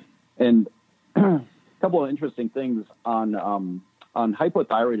 Right. And a couple of interesting things on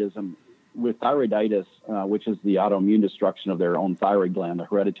hypothyroidism with thyroiditis, which is the autoimmune destruction of their own thyroid gland, the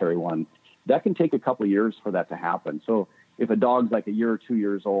hereditary one. That can take a couple of years for that to happen. So if a dog's like a year or 2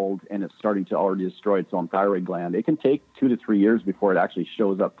 years old and it's starting to already destroy its own thyroid gland, it can take 2 to 3 years before it actually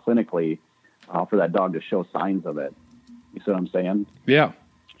shows up clinically for that dog to show signs of it. You see what I'm saying? Yeah.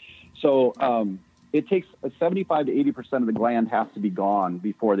 So it takes 75 to 80% of the gland has to be gone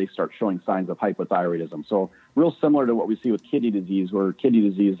before they start showing signs of hypothyroidism. So real similar to what we see with kidney disease, where kidney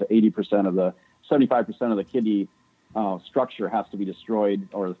disease, 75% of the kidney structure has to be destroyed,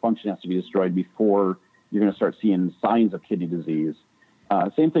 or the function has to be destroyed before you're going to start seeing signs of kidney disease.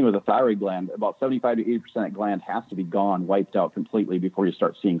 Same thing with the thyroid gland. About 75 to 80% gland has to be gone, wiped out completely before you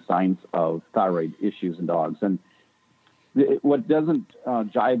start seeing signs of thyroid issues in dogs. And what doesn't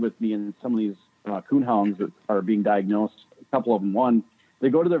jive with me in some of these coonhounds that are being diagnosed, a couple of them, one, they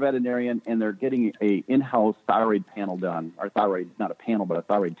go to their veterinarian and they're getting a in-house thyroid panel done, or thyroid, not a panel, but a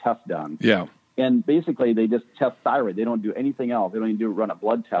thyroid test done. Yeah. And basically they just test thyroid. They don't do anything else. They don't even run a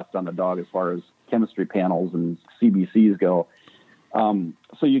blood test on the dog as far as chemistry panels and CBCs go.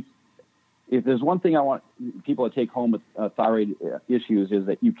 If there's one thing I want people to take home with thyroid issues, is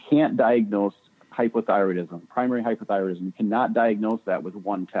that you can't diagnose hypothyroidism, primary hypothyroidism. You cannot diagnose that with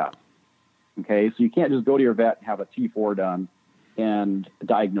one test. Okay, so you can't just go to your vet and have a T4 done and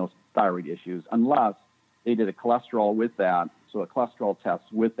diagnose thyroid issues unless they did a cholesterol with that, so a cholesterol test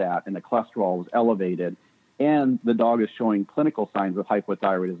with that, and the cholesterol was elevated, and the dog is showing clinical signs of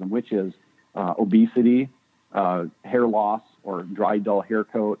hypothyroidism, which is obesity, hair loss or dry, dull hair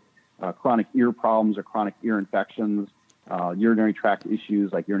coat, chronic ear problems or chronic ear infections, urinary tract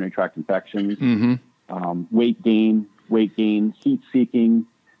issues like urinary tract infections, weight gain, heat seeking,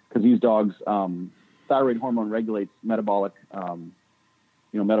 because these dogs, thyroid hormone regulates metabolic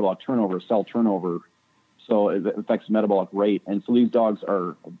turnover, cell turnover. So it affects metabolic rate. And so these dogs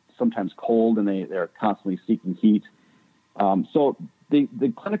are sometimes cold and they're constantly seeking heat. So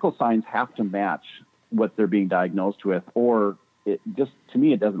the clinical signs have to match what they're being diagnosed with, or to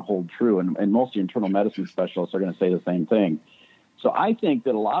me, it doesn't hold true. And most internal medicine specialists are going to say the same thing. So I think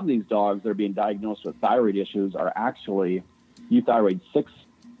that a lot of these dogs that are being diagnosed with thyroid issues are actually euthyroid 6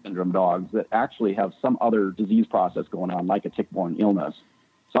 syndrome dogs that actually have some other disease process going on, like a tick-borne illness.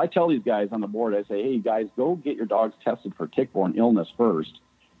 So I tell these guys on the board, I say, hey, guys, go get your dogs tested for tick-borne illness first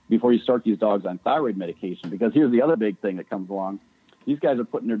before you start these dogs on thyroid medication. Because here's the other big thing that comes along. These guys are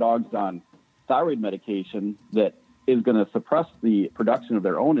putting their dogs on thyroid medication that is going to suppress the production of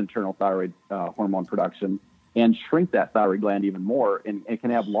their own internal thyroid hormone production and shrink that thyroid gland even more, and it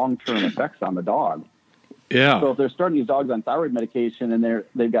can have long-term effects on the dog. Yeah. So if they're starting these dogs on thyroid medication and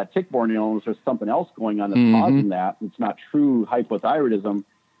they've got tick-borne illness or something else going on that's causing that, it's not true hypothyroidism,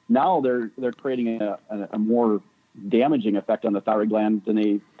 now they're creating a more damaging effect on the thyroid gland than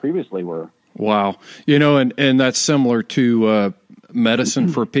they previously were. Wow. And that's similar to medicine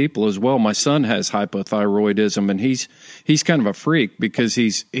for people as well. My son has hypothyroidism, and he's kind of a freak because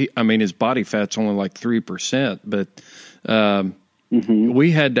his body fat's only like 3%, but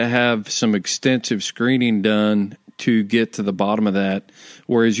we had to have some extensive screening done to get to the bottom of that.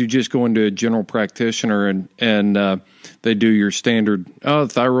 Whereas you just go into a general practitioner and they do your standard,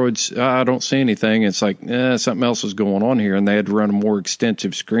 thyroid's, I don't see anything. It's like, something else is going on here. And they had to run a more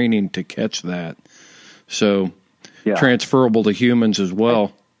extensive screening to catch that. So Yeah. transferable to humans as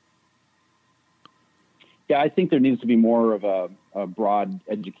well. Yeah, I think there needs to be more of a broad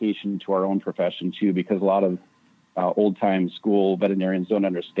education to our own profession too, because a lot of old-time school veterinarians don't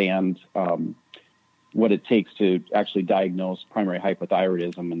understand what it takes to actually diagnose primary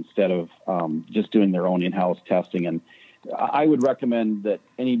hypothyroidism instead of just doing their own in-house testing. And I would recommend that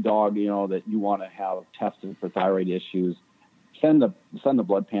any dog, that you want to have tested for thyroid issues, send the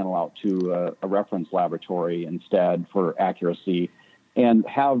blood panel out to a reference laboratory instead for accuracy, and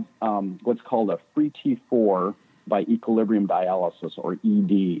have what's called a free T4 by equilibrium dialysis, or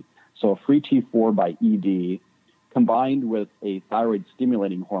ED. So a free T4 by ED combined with a thyroid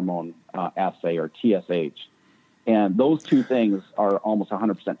stimulating hormone assay, or TSH. And those two things are almost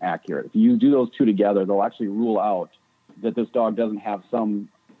 100% accurate. If you do those two together, they'll actually rule out that this dog doesn't have some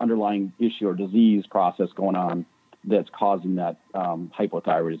underlying issue or disease process going on that's causing that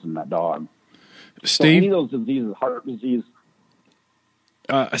hypothyroidism in that dog. Steve, so any of those diseases, heart disease.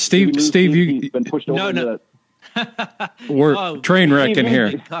 Steve, he's been pushed over. No. We're train wrecking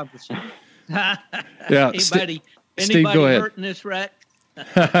here. Yeah, Anybody Steve, go ahead. hurt in this wreck?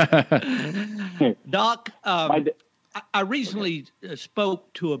 Doc, I recently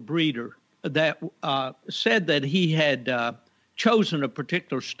spoke to a breeder that said that he had chosen a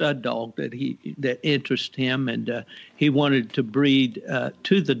particular stud dog that interested him, and he wanted to breed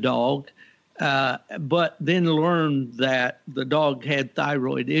to the dog, but then learned that the dog had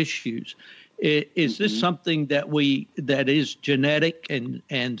thyroid issues. Is this something that is genetic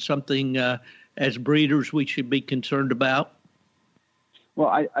and something as breeders we should be concerned about? Well,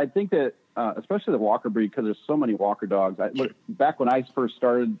 I think that especially the Walker breed, because there's so many Walker dogs. Back when I first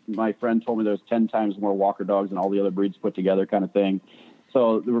started, my friend told me there's 10 times more Walker dogs than all the other breeds put together, kind of thing.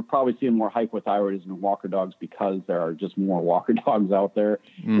 So we're probably seeing more hypothyroidism in Walker dogs because there are just more Walker dogs out there.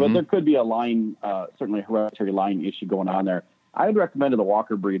 Mm-hmm. But there could be a line, certainly a hereditary line issue going on there. I would recommend to the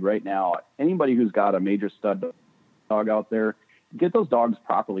Walker breed right now, anybody who's got a major stud dog out there, get those dogs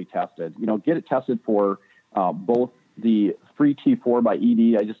properly tested. Get it tested for both the free T4 by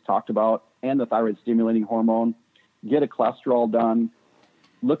ED I just talked about and the thyroid stimulating hormone. Get a cholesterol done.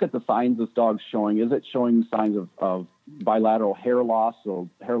 Look at the signs this dog's showing. Is it showing signs of bilateral hair loss, so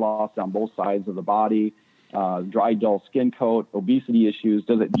hair loss on both sides of the body, dry, dull skin coat, obesity issues?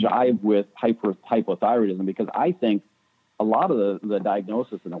 Does it jive with hypothyroidism? Because I think a lot of the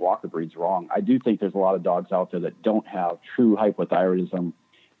diagnosis in the Walker breed's wrong. I do think there's a lot of dogs out there that don't have true hypothyroidism.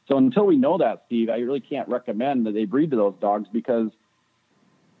 So until we know that, Steve, I really can't recommend that they breed to those dogs, because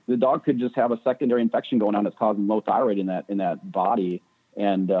the dog could just have a secondary infection going on that's causing low thyroid in that body,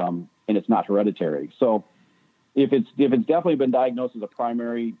 and it's not hereditary. So if it's definitely been diagnosed as a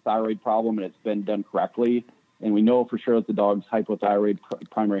primary thyroid problem and it's been done correctly, and we know for sure that the dog's hypothyroid,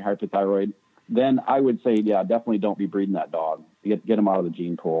 primary hypothyroid, then I would say, yeah, definitely don't be breeding that dog. Get him out of the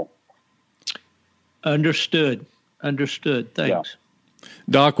gene pool. Understood. Thanks. Yeah.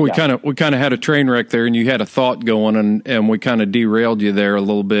 Doc, we kind of had a train wreck there, and you had a thought going, and we kind of derailed you there a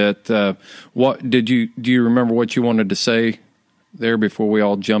little bit. What do you remember what you wanted to say there before we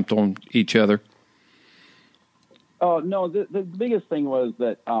all jumped on each other? Oh, no, the biggest thing was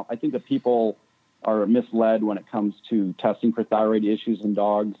that I think that people are misled when it comes to testing for thyroid issues in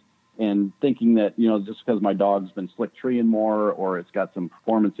dogs, and thinking that, just because my dog's been slick treeing more or it's got some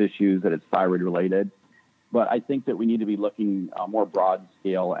performance issues, that it's thyroid related. But I think that we need to be looking more broad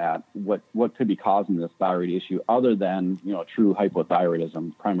scale at what could be causing this thyroid issue other than, true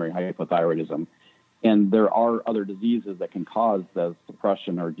hypothyroidism, primary hypothyroidism. And there are other diseases that can cause the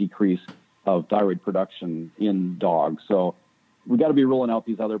suppression or decrease of thyroid production in dogs. So we got to be ruling out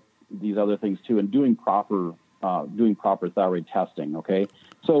these other things too, and doing proper thyroid testing. Okay.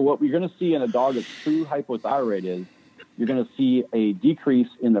 So what we're going to see in a dog that's true hypothyroid is you're going to see a decrease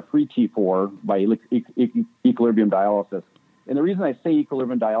in the free T4 by equilibrium dialysis. And the reason I say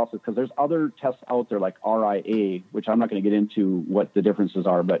equilibrium dialysis, because there's other tests out there like RIA, which I'm not going to get into what the differences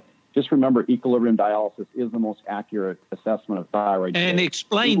are, but just remember equilibrium dialysis is the most accurate assessment of thyroid. And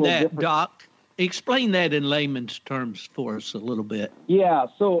explain that, Doc. Explain that in layman's terms for us a little bit. Yeah.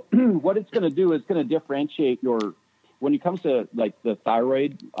 So what it's going to do is going to differentiate when it comes to like the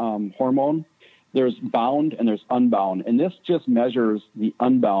thyroid hormone, there's bound and there's unbound. And this just measures the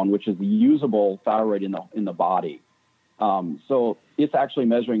unbound, which is the usable thyroid in the body. So it's actually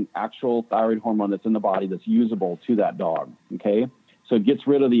measuring actual thyroid hormone that's in the body that's usable to that dog. Okay. So it gets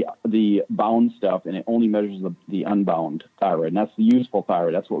rid of the bound stuff, and it only measures the unbound thyroid. And that's the useful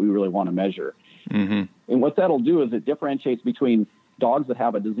thyroid. That's what we really want to measure. Mm-hmm. And what that'll do is it differentiates between dogs that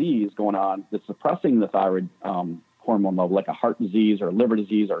have a disease going on that's suppressing the thyroid hormone level, like a heart disease or liver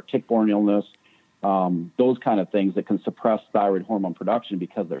disease or tick-borne illness, those kind of things that can suppress thyroid hormone production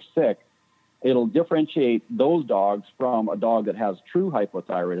because they're sick. It'll differentiate those dogs from a dog that has true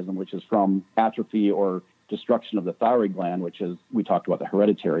hypothyroidism, which is from atrophy or destruction of the thyroid gland, which is, we talked about the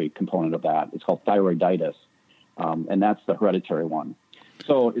hereditary component of that. It's called thyroiditis, and that's the hereditary one.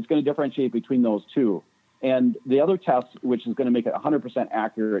 So it's going to differentiate between those two. And the other test, which is going to make it 100%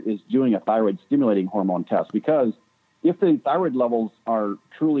 accurate, is doing a thyroid stimulating hormone test, because if the thyroid levels are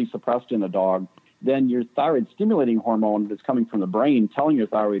truly suppressed in a dog, then your thyroid stimulating hormone that's coming from the brain telling your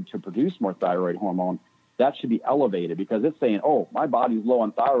thyroid to produce more thyroid hormone, that should be elevated, because it's saying, oh, my body's low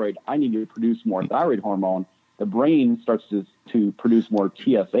on thyroid, I need to produce more thyroid hormone. The brain starts to produce more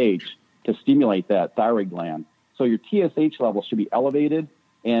TSH to stimulate that thyroid gland. So your TSH level should be elevated,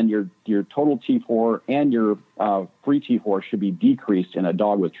 and your total T4 and your free T4 should be decreased in a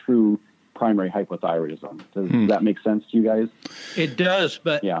dog with true primary hypothyroidism. Does that make sense to you guys? It does,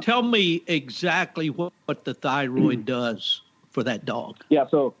 but tell me exactly what the thyroid does for that dog. Yeah,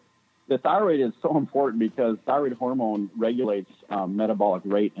 so the thyroid is so important because thyroid hormone regulates metabolic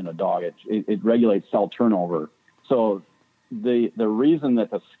rate in a dog. It regulates cell turnover. So the reason that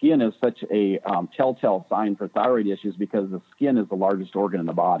the skin is such a telltale sign for thyroid issues, because the skin is the largest organ in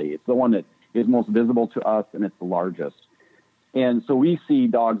the body. It's the one that is most visible to us, and it's the largest. And so we see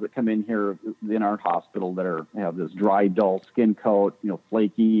dogs that come in here in our hospital that have this dry, dull skin coat,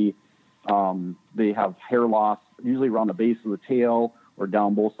 flaky. They have hair loss, usually around the base of the tail or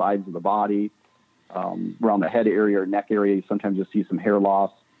down both sides of the body, around the head area or neck area. Sometimes you'll see some hair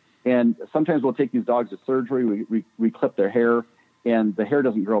loss. And sometimes we'll take these dogs to surgery. We clip their hair, and the hair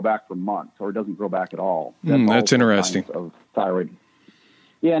doesn't grow back for months, or it doesn't grow back at all. That's interesting. Of thyroid.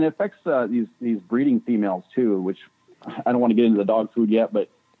 Yeah, and it affects these breeding females too, which I don't want to get into the dog food yet, but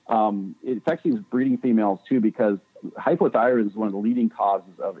it affects these breeding females too, because hypothyroidism is one of the leading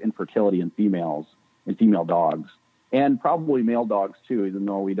causes of infertility in females, in female dogs, and probably male dogs too, even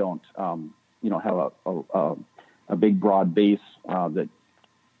though we don't, have a big broad base that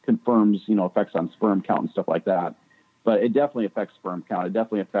confirms, effects on sperm count and stuff like that. But it definitely affects sperm count. It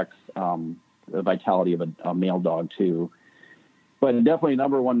definitely affects the vitality of a male dog too. But definitely the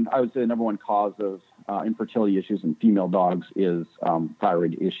number one cause of infertility issues in female dogs is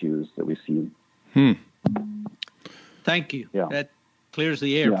thyroid issues that we've seen. Thank you. Yeah. That clears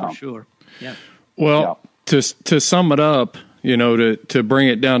the air for sure. Yeah. Well, to sum it up, to bring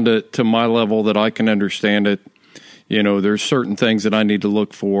it down to my level that I can understand it, there's certain things that I need to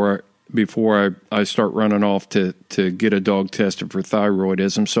look for before I start running off to get a dog tested for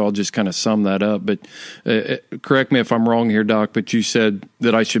thyroidism. So I'll just kind of sum that up. But correct me if I'm wrong here, Doc, but you said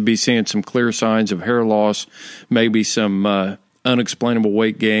that I should be seeing some clear signs of hair loss, maybe some unexplainable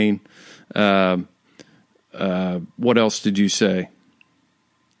weight gain. What else did you say?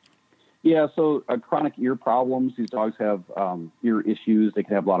 Yeah, so chronic ear problems. These dogs have ear issues. They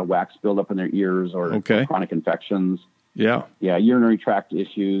can have a lot of wax buildup in their ears, or chronic infections. Yeah, urinary tract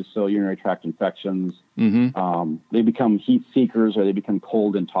issues. So urinary tract infections. They become heat seekers, or they become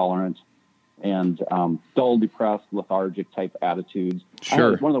cold intolerant, and dull, depressed, lethargic type attitudes.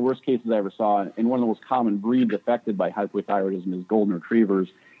 Sure. One of the worst cases I ever saw, and one of the most common breeds affected by hypothyroidism, is golden retrievers.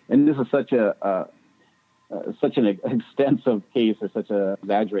 And this is such an extensive case, or such an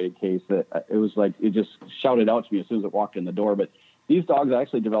exaggerated case, that it was like it just shouted out to me as soon as it walked in the door. But these dogs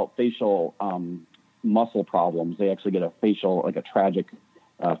actually develop facial muscle problems. They actually get a tragic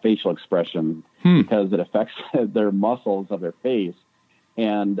facial expression because it affects their muscles of their face.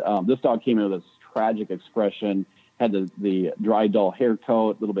 And this dog came in with this tragic expression, had the dry, dull hair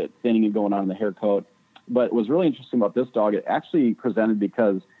coat, a little bit thinning going on in the hair coat. But what was really interesting about this dog, it actually presented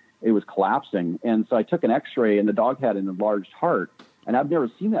because it was collapsing. And so I took an x-ray, and the dog had an enlarged heart. And I've never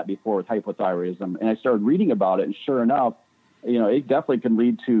seen that before with hypothyroidism. And I started reading about it, and sure enough, it definitely can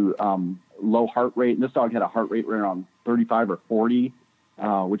lead to low heart rate. And this dog had a heart rate around 35 or 40,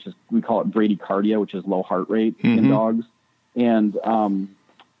 which is, we call it bradycardia, which is low heart rate in dogs. And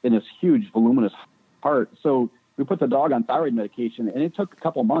in this huge voluminous heart. So we put the dog on thyroid medication, and it took a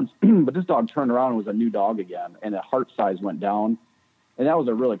couple months, but this dog turned around and was a new dog again, and the heart size went down. And that was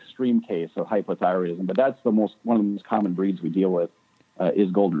a real extreme case of hypothyroidism, but that's one of the most common breeds we deal with is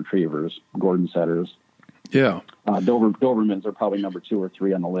golden retrievers, Gordon setters. Yeah. Dobermans are probably number 2 or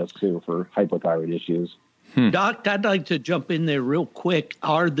 3 on the list too for hypothyroid issues. Doc, I'd like to jump in there real quick.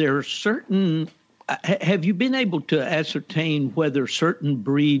 Are there have you been able to ascertain whether certain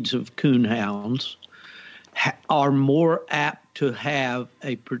breeds of coonhounds are more apt to have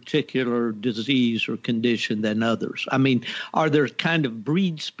a particular disease or condition than others? I mean, are there kind of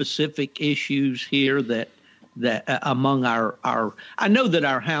breed-specific issues here that that among our. I know that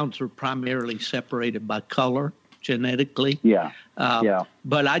our hounds are primarily separated by color genetically. Yeah.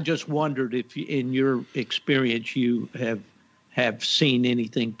 But I just wondered if, in your experience, you have seen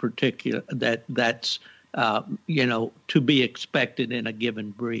anything particular that's to be expected in a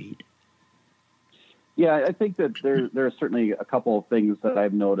given breed. Yeah, I think that there are certainly a couple of things that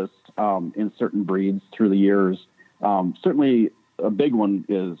I've noticed in certain breeds through the years. Certainly, a big one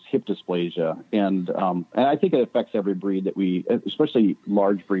is hip dysplasia, and I think it affects every breed that especially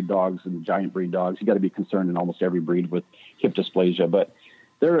large breed dogs and giant breed dogs. You got to be concerned in almost every breed with hip dysplasia. But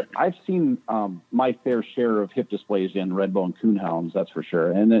I've seen my fair share of hip dysplasia in red bone coonhounds, that's for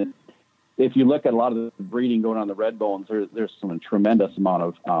sure. And then if you look at a lot of the breeding going on in the red bones, there's some tremendous amount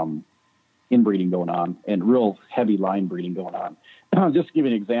of inbreeding going on and real heavy line breeding going on. Just to give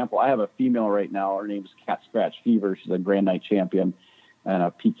you an example, I have a female right now. Her name's Cat Scratch Fever. She's a Grand Night champion and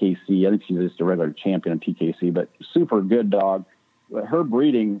a PKC. I think she's just a regular champion in PKC, but super good dog. Her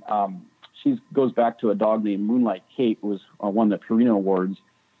breeding, she goes back to a dog named Moonlight Kate, who was won the Purina Awards.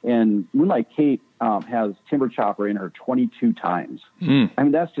 And Moonlight Kate has Timber Chopper in her 22 times. I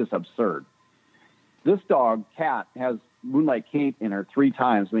mean, that's just absurd. This dog, Cat, has Moonlight Kate in her 3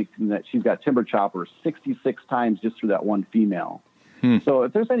 times, making that she's got Timber Chopper 66 times just through that one female. So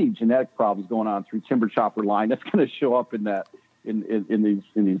if there's any genetic problems going on through Timber Chopper line, that's going to show up in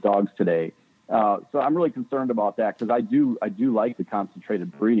these dogs today. So I'm really concerned about that, because I do like the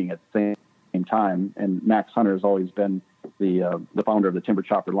concentrated breeding at the same time. And Max Hunter has always been the founder of the Timber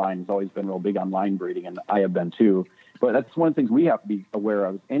Chopper line. Has always been real big on line breeding, and I have been too. But that's one of the things we have to be aware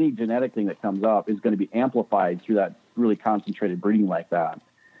of. Any genetic thing that comes up is going to be amplified through that really concentrated breeding like that.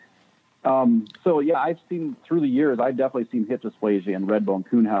 So yeah, I've seen through the years, I've definitely seen hip dysplasia in red bone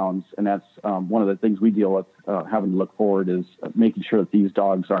coonhounds. And that's one of the things we deal with having to look forward is making sure that these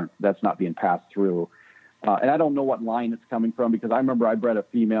dogs that's not being passed through. And I don't know what line it's coming from, because I remember I bred a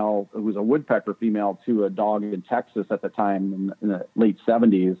female who was a woodpecker female to a dog in Texas at the time in the late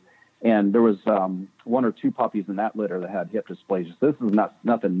 70s. And there was 1 or 2 puppies in that litter that had hip dysplasia. So this is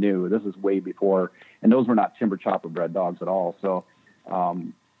nothing new. This is way before. And those were not Timber Chopper bred dogs at all. So,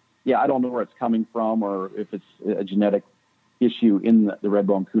 yeah, I don't know where it's coming from or if it's a genetic issue in the red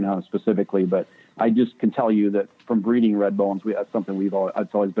bone coonhound specifically. But I just can tell you that from breeding red bones, that's something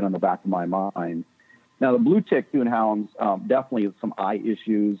it's always been on the back of my mind. Now, the blue tick coonhounds definitely have some eye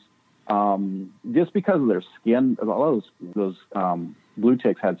issues. Just because of their skin, a lot of those blue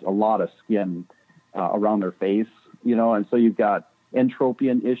ticks has a lot of skin around their face, and so you've got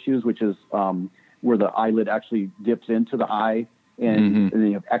entropion issues, which is where the eyelid actually dips into the eye, and then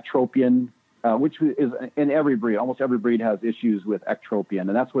you have ectropion, which is in every breed. Almost every breed has issues with ectropion,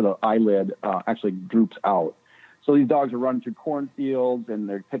 and that's where the eyelid actually droops out. So these dogs are running through cornfields, and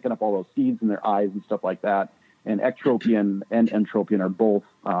they're picking up all those seeds in their eyes and stuff like that. And ectropion and entropion are both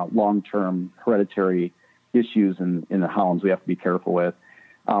long-term hereditary issues in the hounds we have to be careful with.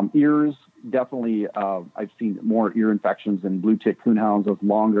 Ears, definitely, I've seen more ear infections in blue tick coonhounds with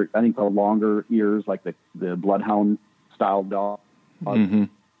the longer ears, like the bloodhound style dog. The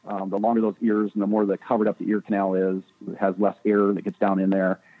longer those ears and the more covered up the ear canal is, it has less air that gets down in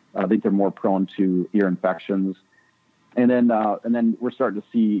there. I think they're more prone to ear infections. And then we're starting to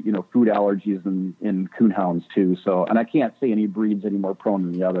see, food allergies in coonhounds too. So, and I can't say any breeds any more prone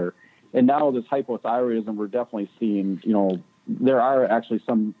than the other. And now this hypothyroidism, we're definitely seeing, there are actually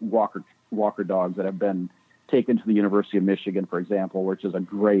some Walker dogs that have been taken to the University of Michigan, for example, which is a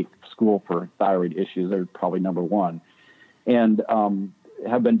great school for thyroid issues. They're probably number one, and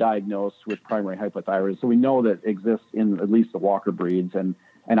have been diagnosed with primary hypothyroidism. So we know that it exists in at least the Walker breeds, and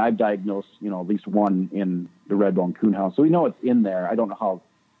I've diagnosed, at least one in the red bone coonhound. So we know it's in there. I don't know how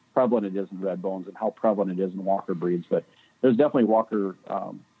prevalent it is in red bones and how prevalent it is in Walker breeds, but there's definitely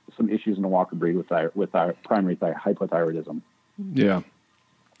some issues in the Walker breed with primary hypothyroidism. Yeah.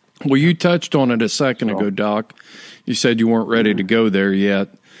 Well, you touched on it a second ago, Doc. You said you weren't ready to go there yet,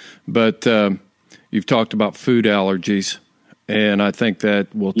 but you've talked about food allergies, and I think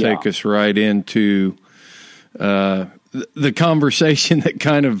that will take us right into the conversation that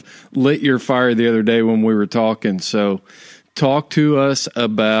kind of lit your fire the other day when we were talking. So talk to us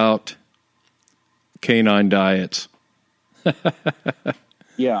about canine diets.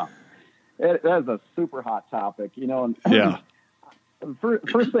 Yeah, that is a super hot topic, And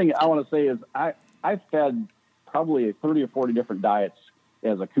first thing I want to say is I fed probably 30 or 40 different diets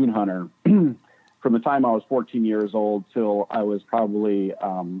as a coon hunter from the time I was 14 years old till I was probably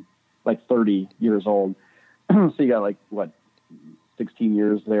 30 years old. So you got 16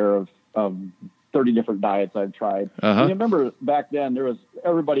 years there of 30 different diets I've tried. Uh-huh. And you remember back then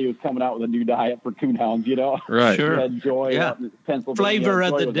everybody was coming out with a new diet for coonhounds, Right. Sure. We had Joy out in Pennsylvania. Flavor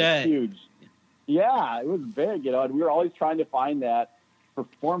of Joy the was day. Huge. Yeah, it was big, and we were always trying to find that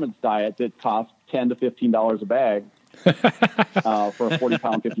performance diet that cost $10 to $15 a bag for a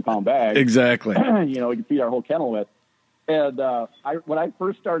 40-pound, 50-pound bag. Exactly. We could feed our whole kennel with. And when I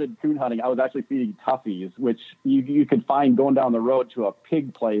first started coon hunting, I was actually feeding toughies, which you could find going down the road to a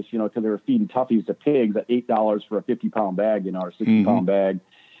pig place, because they were feeding toughies to pigs at $8 for a 50-pound bag, or 60-pound bag.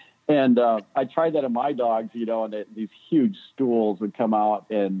 And I tried that in my dogs, and these huge stools would come out,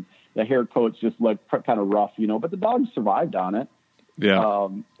 and the hair coats just looked kind of rough, but the dogs survived on it. Yeah.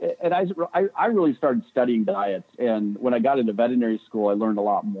 And I really started studying diets. And when I got into veterinary school, I learned a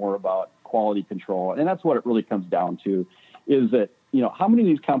lot more about quality control. And that's what it really comes down to, is that, how many of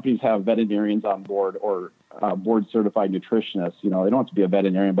these companies have veterinarians on board or board certified nutritionists? They don't have to be a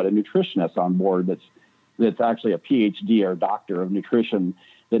veterinarian, but a nutritionist on board that's actually a PhD or doctor of nutrition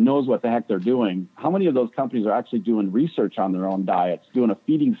that knows what the heck they're doing. How many of those companies are actually doing research on their own diets, doing a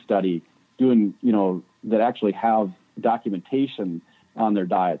feeding study, that actually have documentation on their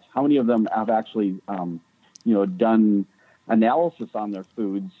diets? How many of them have actually, done analysis on their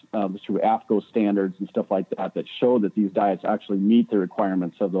foods through AFCO standards and stuff like that show that these diets actually meet the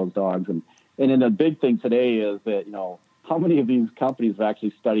requirements of those dogs? And then the big thing today is that, how many of these companies have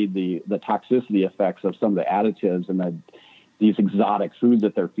actually studied the toxicity effects of some of the additives and these exotic foods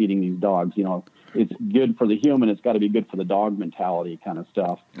that they're feeding these dogs? It's good for the human. It's got to be good for the dog mentality kind of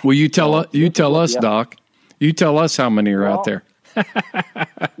stuff. Well, you tell us, yeah. Doc. You tell us how many are out there.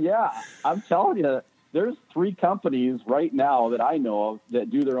 Yeah, I'm telling you, there's 3 companies right now that I know of that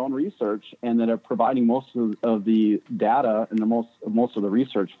do their own research and that are providing most of the data and the most of the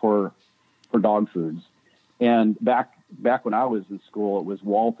research for dog foods. And back when I was in school, it was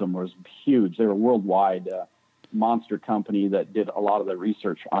Waltham was huge. They were a worldwide monster company that did a lot of the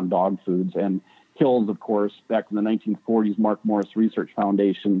research on dog foods. And Hills, of course, back in the 1940s, Mark Morris Research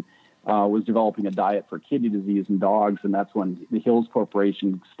Foundation was developing a diet for kidney disease in dogs. And that's when the Hills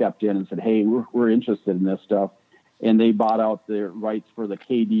Corporation stepped in and said, hey, we're interested in this stuff. And they bought out the rights for the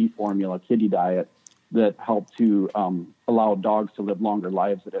KD formula, kidney diet, that helped to allow dogs to live longer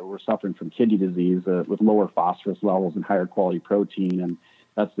lives that were suffering from kidney disease with lower phosphorus levels and higher quality protein. And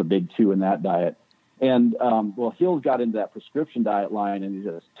that's the big 2 in that diet. And, Hills got into that prescription diet line and it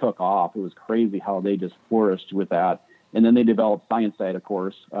just took off. It was crazy how they just flourished with that. And then they developed Science Diet, of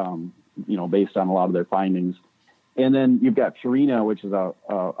course, based on a lot of their findings. And then you've got Purina, which is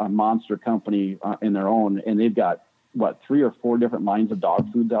a monster company in their own. And they've got, 3 or 4 different lines of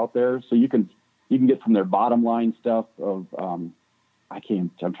dog foods out there. So you can get from their bottom line stuff of, I'm trying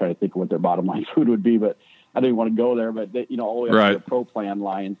to think of what their bottom line food would be, but I don't even want to go there, but they, all the way up to their Pro Plan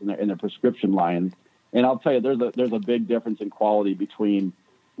lines and their prescription lines. And I'll tell you, there's a big difference in quality between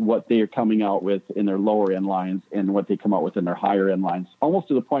what they are coming out with in their lower end lines and what they come out with in their higher end lines, almost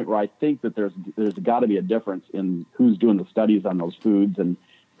to the point where I think that there's got to be a difference in who's doing the studies on those foods and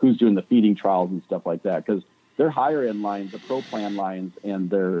who's doing the feeding trials and stuff like that. Because their higher end lines, the Pro Plan lines and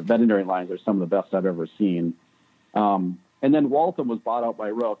their veterinary lines are some of the best I've ever seen. And then Waltham was bought out by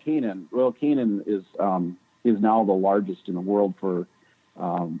Royal Canin. Royal Canin is now the largest in the world for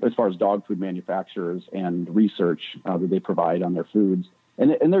as far as dog food manufacturers and research that they provide on their foods.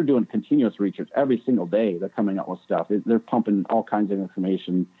 And they're doing continuous research every single day. They're coming out with stuff. They're pumping all kinds of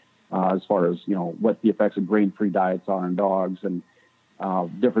information as far as, what the effects of grain-free diets are on dogs and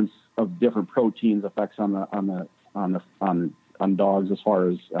difference of different proteins effects on dogs as far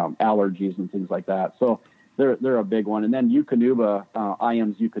as allergies and things like that. So they're a big one. And then Eukanuba,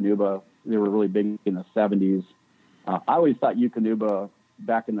 IM's Eukanuba, they were really big in the 70s. I always thought Eukanuba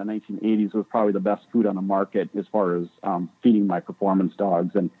back in the 1980s was probably the best food on the market as far as feeding my performance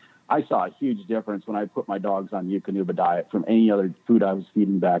dogs. And I saw a huge difference when I put my dogs on Eukanuba diet from any other food I was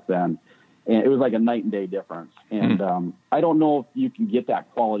feeding back then. And it was like a night and day difference. And I don't know if you can get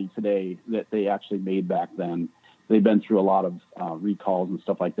that quality today that they actually made back then. They've been through a lot of recalls and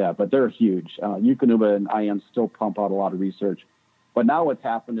stuff like that, but they're huge. Eukanuba and IM still pump out a lot of research. But now what's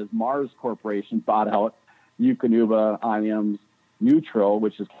happened is Mars Corporation bought out Eukanuba, IM's Neutral,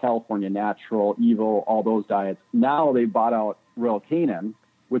 which is California Natural, Evo, all those diets. Now they bought out Royal Canin,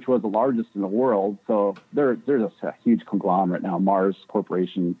 which was the largest in the world. So they're just a huge conglomerate now. Mars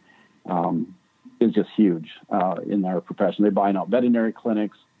Corporation is just huge in their profession. They're buying out veterinary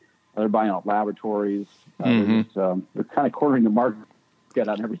clinics. They're buying out laboratories. They're kind of cornering the market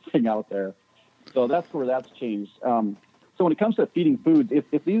on everything out there. So that's where that's changed. So when it comes to feeding foods,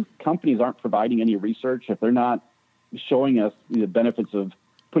 if these companies aren't providing any research, if they're not showing us the benefits of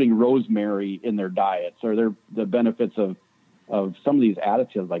putting rosemary in their diets, or the benefits of some of these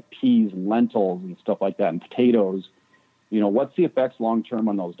additives like peas and lentils and stuff like that, and potatoes. What's the effects long term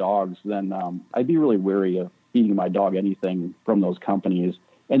on those dogs? Then I'd be really wary of feeding my dog anything from those companies.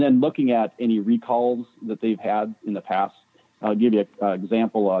 And then looking at any recalls that they've had in the past. I'll give you an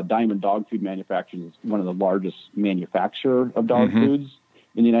example. Diamond Dog Food Manufacturers is one of the largest manufacturer of dog foods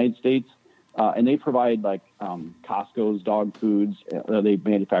in the United States. And they provide like Costco's dog foods. They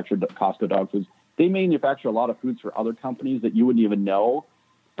manufacture Costco dog foods. They manufacture a lot of foods for other companies that you wouldn't even know.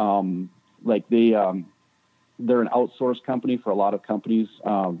 They're an outsourced company for a lot of companies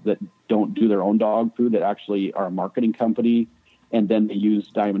that don't do their own dog food, that actually are a marketing company, and then they use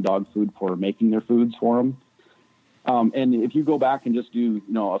Diamond Dog Food for making their foods for them. And if you go back and just do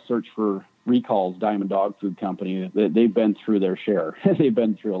a search for recalls, Diamond Dog Food Company, they've been through their share. They've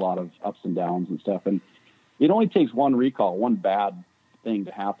been through a lot of ups and downs and stuff. And it only takes one recall, one bad thing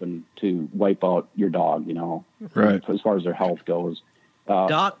to happen to wipe out your dog, right, as far as their health goes.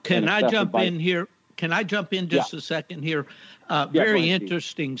 Doc, can I jump in here? Can I jump in just a second here? Very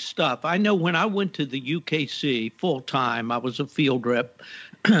interesting stuff. I know when I went to the UKC full time, I was a field rep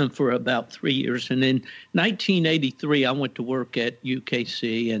for about 3 years. And in 1983, I went to work at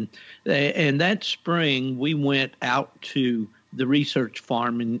UKC. And that spring, we went out to the research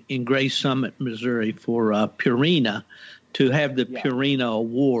farm in Gray Summit, Missouri for Purina to have the Purina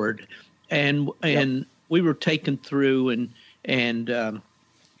Award. And we were taken through and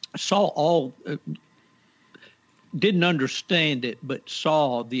saw all didn't understand it, but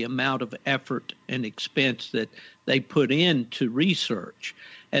saw the amount of effort and expense that they put into research.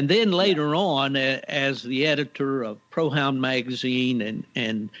 And then later on, as the editor of Prohound magazine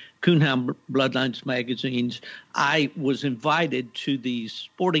and Coonhound Bloodlines magazines, I was invited to these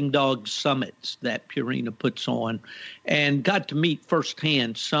sporting dog summits that Purina puts on, and got to meet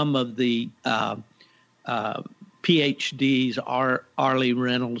firsthand some of the PhDs. Arlie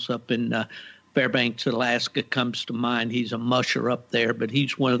Reynolds up in Fairbanks, Alaska comes to mind. He's a musher up there, but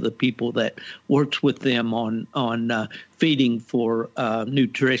he's one of the people that works with them on feeding for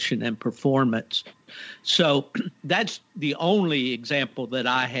nutrition and performance. So that's the only example that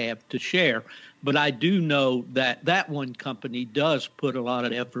I have to share. But I do know that one company does put a lot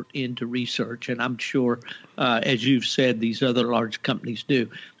of effort into research, and I'm sure, as you've said, these other large companies do.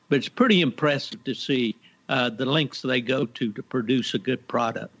 But it's pretty impressive to see the lengths they go to produce a good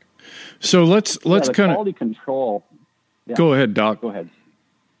product. So let's kind of quality control. Yeah. Go ahead, Doc. Go ahead.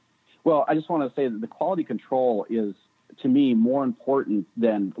 Well, I just want to say that the quality control is, to me, more important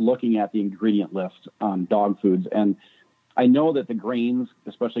than looking at the ingredient list on dog foods. And I know that the grains,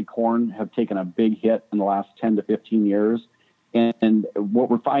 especially corn, have taken a big hit in the last 10 to 15 years. And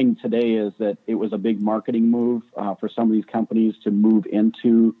what we're finding today is that it was a big marketing move for some of these companies to move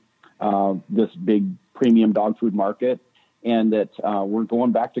into this big premium dog food market. And that we're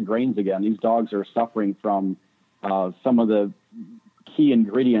going back to grains again. These dogs are suffering from some of the key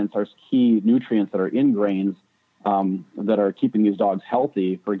ingredients or key nutrients that are in grains that are keeping these dogs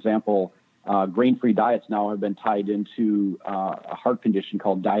healthy. For example, grain-free diets now have been tied into a heart condition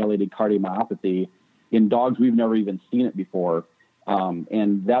called dilated cardiomyopathy. In dogs, we've never even seen it before.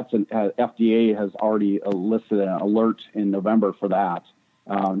 And that's FDA has already listed an alert in November for that.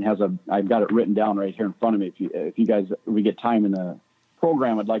 I've got it written down right here in front of me. If you guys, we get time in the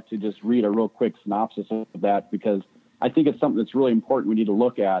program, I'd like to just read a real quick synopsis of that, because I think it's something that's really important. We need to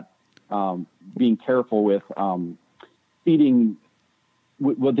look at being careful with feeding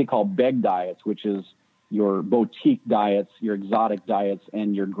what they call BEG diets, which is your boutique diets, your exotic diets,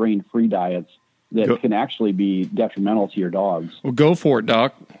 and your grain-free diets that can actually be detrimental to your dogs. Well, go for it,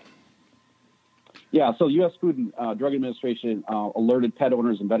 Doc. Yeah, so U.S. Food and Drug Administration alerted pet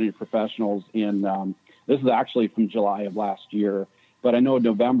owners and veterinary professionals this is actually from July of last year, but I know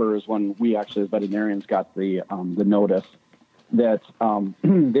November is when we actually as veterinarians got the notice that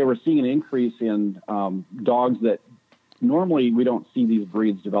they were seeing an increase in dogs that normally we don't see these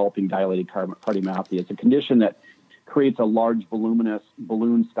breeds developing dilated cardiomyopathy. It's a condition that creates a large voluminous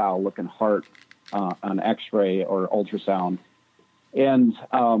balloon-style looking heart on X-ray or ultrasound. And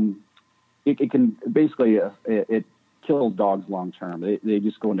it can basically, it kills dogs long-term. They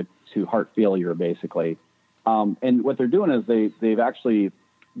just go into heart failure, basically. And what they're doing is they've actually,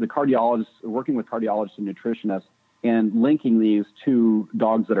 the cardiologists, working with cardiologists and nutritionists, and linking these to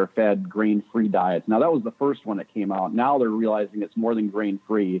dogs that are fed grain-free diets. Now, that was the first one that came out. Now they're realizing it's more than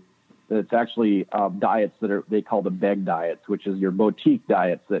grain-free, that it's actually diets that they call the BEG diets, which is your boutique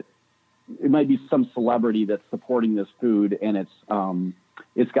diets, that it might be some celebrity that's supporting this food, and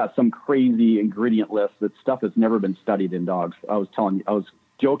it's got some crazy ingredient list, that stuff that's never been studied in dogs. I was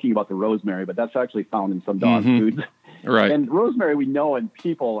joking about the rosemary, but that's actually found in some dog foods. Right. And rosemary, we know in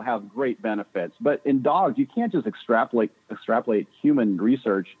people have great benefits, but in dogs, you can't just extrapolate human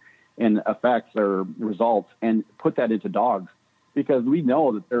research and effects or results and put that into dogs, because we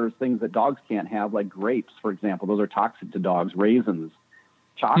know that there's things that dogs can't have, like grapes, for example. Those are toxic to dogs. Raisins,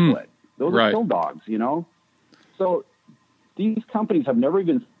 chocolate, those are still dogs, you know? So these companies have never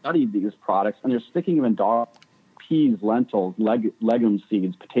even studied these products, and they're sticking them in dog peas, lentils, legume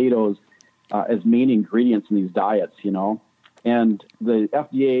seeds, potatoes, as main ingredients in these diets, you know. And the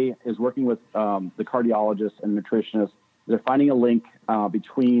FDA is working with the cardiologists and nutritionists. They're finding a link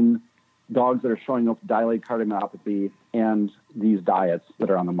between dogs that are showing up with dilated cardiomyopathy and these diets that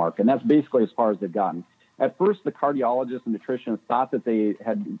are on the market. And that's basically as far as they've gotten. At first, the cardiologists and nutritionists thought that they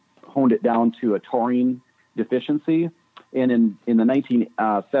had honed it down to a taurine deficiency. And in the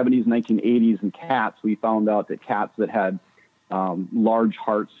 1970s, 1980s in cats, we found out that cats that had large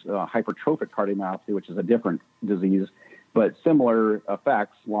hearts, hypertrophic cardiomyopathy, which is a different disease, but similar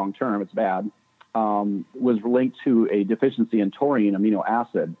effects long-term, it's bad, was linked to a deficiency in taurine amino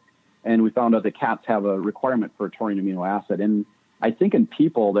acid. And we found out that cats have a requirement for taurine amino acid. And I think in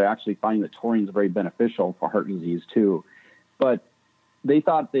people, they're actually finding that taurine is very beneficial for heart disease too. But they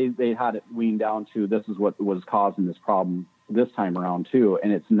thought they had it weaned down to this is what was causing this problem this time around too,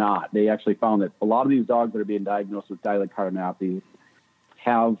 and it's not. They actually found that a lot of these dogs that are being diagnosed with dilated cardiomyopathy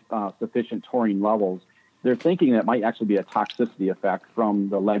have sufficient taurine levels. They're thinking that it might actually be a toxicity effect from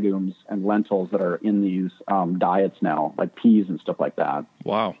the legumes and lentils that are in these diets now, like peas and stuff like that.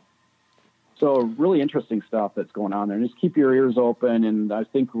 Wow. So really interesting stuff that's going on there. And just keep your ears open, and I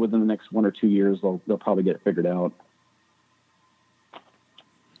think within the next 1 or 2 years, they'll probably get it figured out.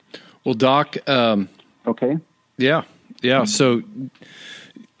 Well, Doc. Okay. Yeah. Yeah. So,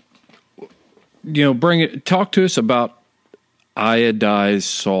 talk to us about iodized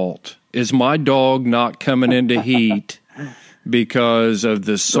salt. Is my dog not coming into heat because of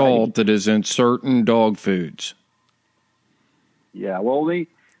the salt that is in certain dog foods? Yeah. Well, when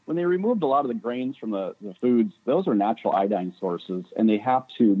they removed a lot of the grains from the foods, those are natural iodine sources, and they have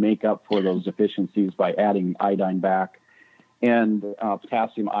to make up for those deficiencies by adding iodine back. And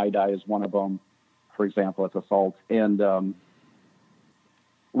potassium iodide is one of them. For example, it's a salt. And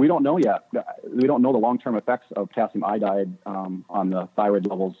we don't know yet. We don't know the long-term effects of potassium iodide on the thyroid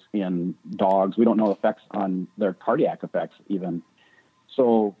levels in dogs. We don't know effects on their cardiac effects even.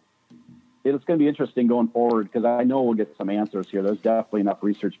 So it's going to be interesting going forward, because I know we'll get some answers here. There's definitely enough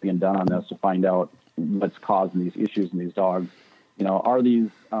research being done on this to find out what's causing these issues in these dogs. You know, are these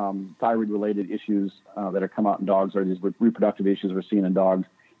thyroid-related issues that are come out in dogs, or these reproductive issues we're seeing in dogs?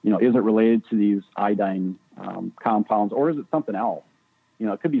 You know, is it related to these iodine compounds, or is it something else? You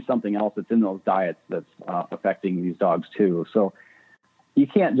know, it could be something else that's in those diets that's affecting these dogs too. So you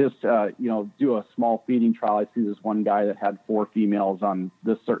can't just, do a small feeding trial. I see this one guy that had 4 females on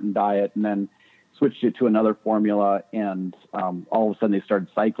this certain diet and then switched it to another formula, and all of a sudden they started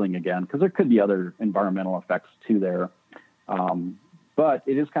cycling again, because there could be other environmental effects too there. But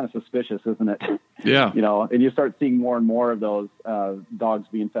it is kind of suspicious, isn't it? Yeah. You know, and you start seeing more and more of those dogs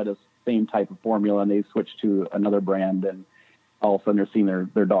being fed a same type of formula, and they switch to another brand, and all of a sudden they're seeing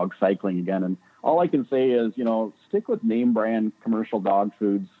their dog cycling again. And all I can say is, stick with name brand commercial dog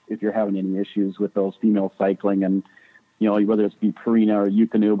foods if you're having any issues with those female cycling. And, whether it's be Purina or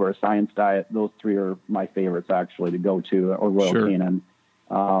Eukanuba or Science Diet, those 3 are my favorites actually to go to, or Royal Canin.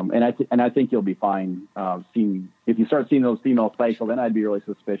 And I think you'll be fine. If you start seeing those females cycle, then I'd be really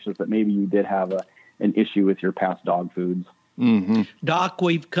suspicious that maybe you did have an issue with your past dog foods. Mm-hmm. Doc,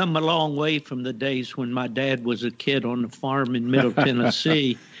 we've come a long way from the days when my dad was a kid on the farm in Middle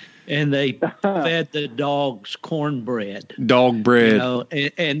Tennessee, and they fed the dogs cornbread. Dog bread.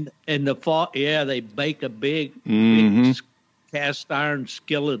 And they bake a big cast iron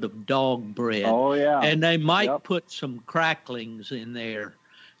skillet of dog bread. Oh yeah. And they might put some cracklings in there,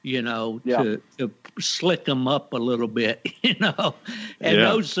 to slick them up a little bit, And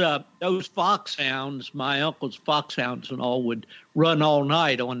those foxhounds, my uncle's foxhounds and all, would run all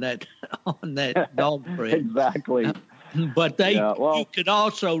night on that dog bread. Exactly. But you could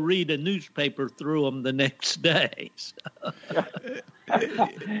also read a newspaper through them the next day. So.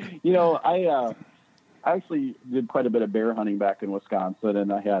 I actually did quite a bit of bear hunting back in Wisconsin,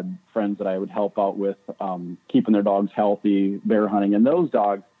 and I had friends that I would help out with keeping their dogs healthy, bear hunting. And those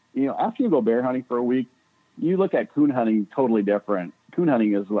dogs, after you go bear hunting for a week, you look at coon hunting totally different. Coon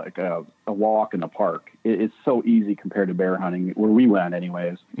hunting is like a walk in the park. It's so easy compared to bear hunting, where we went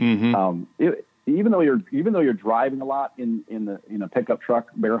anyways. Mm-hmm. Even though you're driving a lot in a pickup truck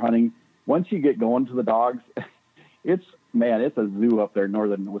bear hunting, once you get going to the dogs, it's a zoo up there in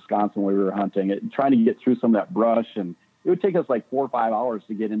northern Wisconsin where we were hunting. Trying to get through some of that brush, and it would take us like 4 or 5 hours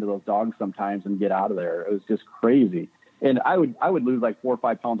to get into those dogs sometimes and get out of there. It was just crazy. And I would lose like 4 or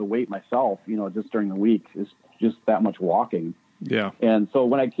 5 pounds of weight myself, just during the week. It's just that much walking. Yeah. And so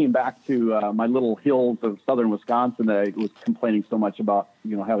when I came back to my little hills of southern Wisconsin that I was complaining so much about,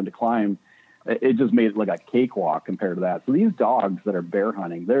 having to climb, it just made it like a cakewalk compared to that. So these dogs that are bear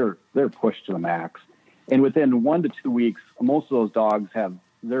hunting, they're pushed to the max. And within 1 to 2 weeks, most of those dogs have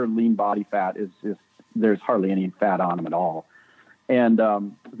their lean body fat is just, there's hardly any fat on them at all. And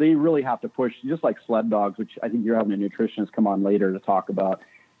they really have to push, just like sled dogs, which I think you're having a nutritionist come on later to talk about,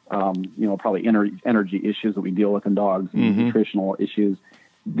 probably energy issues that we deal with in dogs, nutritional issues.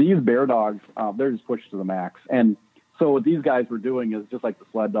 These bear dogs, they're just pushed to the max. And so what these guys were doing is just like the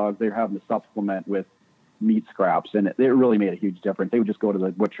sled dogs, they're having to supplement with meat scraps. And it really made a huge difference. They would just go to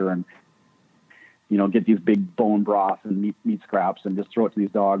the butcher and, get these big bone broths and meat scraps and just throw it to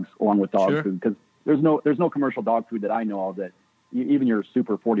these dogs along with dog food. Because there's no commercial dog food that I know of that even your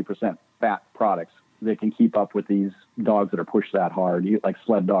super 40% fat products that can keep up with these dogs that are pushed that hard, like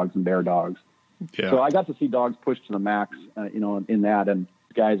sled dogs and bear dogs. Yeah. So I got to see dogs pushed to the max, in that, and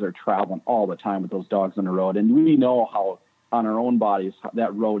guys are traveling all the time with those dogs on the road. And we know how on our own bodies,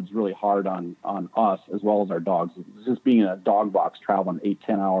 that road's really hard on us as well as our dogs. It's just being in a dog box traveling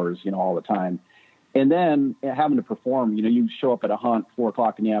 8-10 hours, all the time. And then having to perform, you show up at a hunt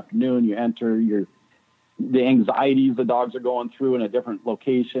 4:00 in the afternoon, you enter the anxieties the dogs are going through in a different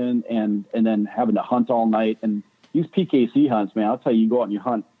location and then having to hunt all night. And these PKC hunts, man, I'll tell you go out and you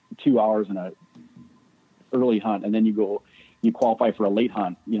hunt 2 hours in a early hunt. And then you qualify for a late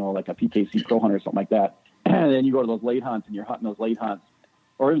hunt, like a PKC pro hunt or something like that. And then you go to those late hunts and you're hunting those late hunts,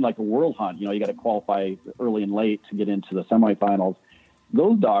 or even like a world hunt, you got to qualify early and late to get into the semifinals.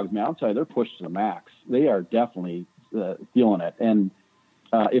 Those dogs, man, I'll tell you, they're pushed to the max. They are definitely feeling it. And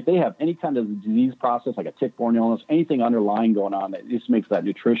if they have any kind of disease process, like a tick-borne illness, anything underlying going on, that just makes that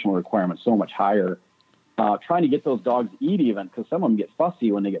nutritional requirement so much higher. Trying to get those dogs to eat even, because some of them get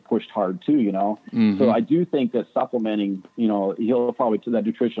fussy when they get pushed hard too, So I do think that supplementing, he'll probably, to that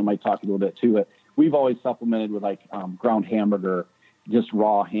nutrition might talk a little bit too. But we've always supplemented with like ground hamburger, just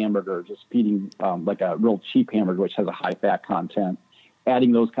raw hamburger, just feeding like a real cheap hamburger, which has a high fat content,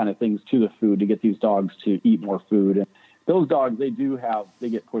 adding those kind of things to the food to get these dogs to eat more food. And those dogs, they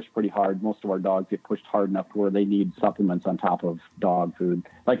get pushed pretty hard. Most of our dogs get pushed hard enough to where they need supplements on top of dog food.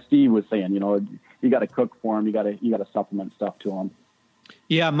 Like Steve was saying, you got to cook for them. You got to supplement stuff to them.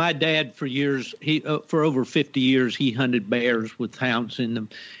 Yeah, my dad for years, for over 50 years, he hunted bears with hounds in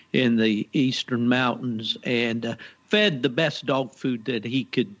the eastern mountains and fed the best dog food that he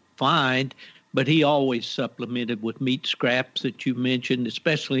could find. But he always supplemented with meat scraps that you mentioned,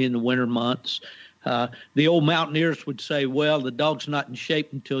 especially in the winter months. The old mountaineers would say, well, the dog's not in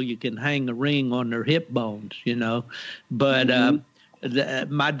shape until you can hang a ring on their hip bones, But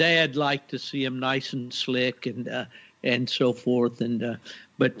my dad liked to see him nice and slick and so forth.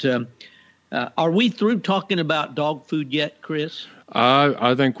 But are we through talking about dog food yet, Chris?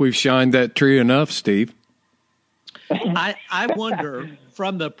 I think we've shined that tree enough, Steve. I wonder,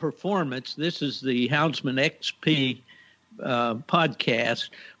 from the performance, this is the Houndsman XP podcast,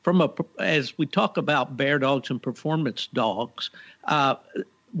 as we talk about bear dogs and performance dogs,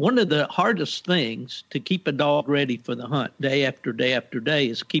 one of the hardest things to keep a dog ready for the hunt day after day after day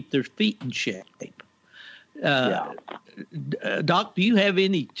is keep their feet in shape. Doc, do you have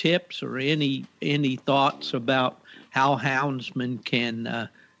any tips or any thoughts about how houndsmen can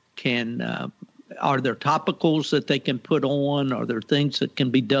are there topicals that they can put on? Are there things that can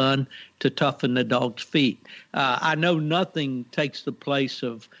be done to toughen the dog's feet? I know nothing takes the place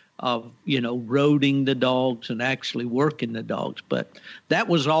of roading the dogs and actually working the dogs, but that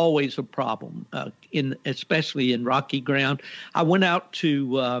was always a problem, especially in rocky ground. I went out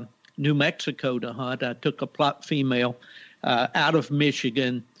to New Mexico to hunt. I took a Plott female out of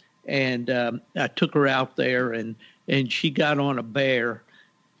Michigan, and I took her out there, and she got on a bear.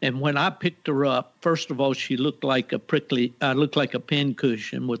 And when I picked her up, first of all, she looked like a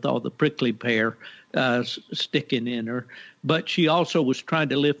pincushion with all the prickly pear sticking in her. But she also was trying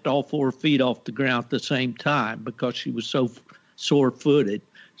to lift all 4 feet off the ground at the same time because she was so sore-footed.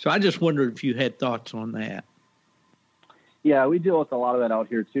 So I just wondered if you had thoughts on that. Yeah, we deal with a lot of that out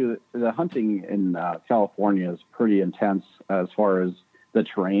here, too. The hunting in California is pretty intense as far as the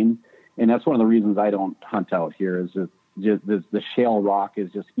terrain. And that's one of the reasons I don't hunt out here is that the shale rock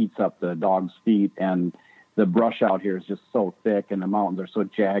just eats up the dog's feet, and the brush out here is just so thick, and the mountains are so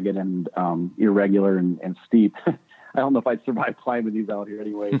jagged and irregular and steep. I don't know if I'd survive climbing these out here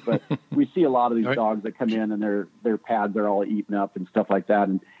anyway, but we see a lot of these dogs that come in and their pads are all eaten up and stuff like that.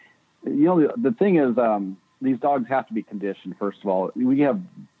 And, the thing is, these dogs have to be conditioned, first of all.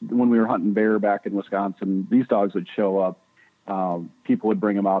 When we were hunting bear back in Wisconsin, these dogs would show up. People would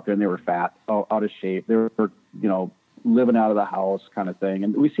bring them out there and they were fat, out of shape. They were, living out of the house kind of thing.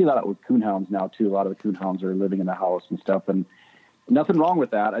 And we see that with coonhounds now too. A lot of the coonhounds are living in the house and stuff, and nothing wrong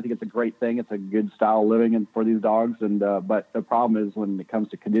with that. I think it's a great thing. It's a good style of living for these dogs. And, but the problem is when it comes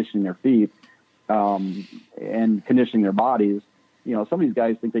to conditioning their feet, and conditioning their bodies, some of these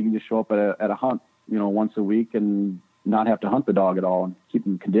guys think they can just show up at a hunt, once a week and not have to hunt the dog at all and keep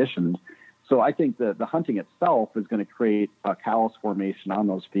them conditioned. So I think that the hunting itself is going to create a callus formation on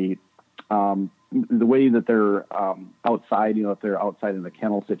those feet. The way that they're outside, if they're outside in the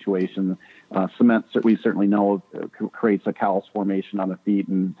kennel situation, cement, we certainly know, creates a callus formation on the feet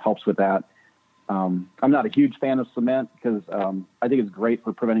and helps with that. I'm not a huge fan of cement because I think it's great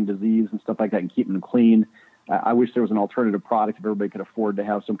for preventing disease and stuff like that and keeping them clean. I wish there was an alternative product if everybody could afford to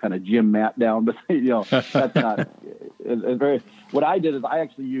have some kind of gym mat down, but that's not. It's very. What I did is I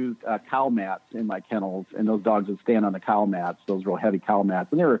actually used cow mats in my kennels, and those dogs would stand on the cow mats, those real heavy cow mats,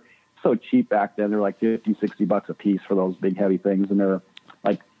 and they were so cheap back then. They're like $50-$60 a piece for those big heavy things, and they're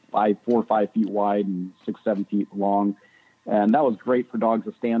like 4 or 5 feet wide and 6-7 feet long, and that was great for dogs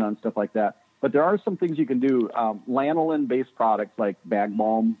to stand on, stuff like that. But there are some things you can do. Lanolin-based products like Bag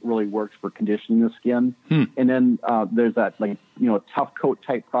Balm really works for conditioning the skin. And then there's that tough coat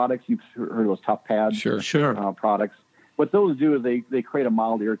type products. You've heard of those tough pads, sure. Products. What those do is they create a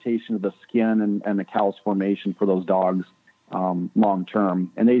mild irritation of the skin and the callus formation for those dogs long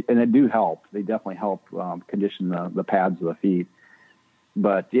term, and they do help. They definitely help condition the pads of the feet.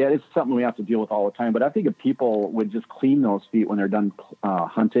 But yeah, it's something we have to deal with all the time. But I think if people would just clean those feet when they're done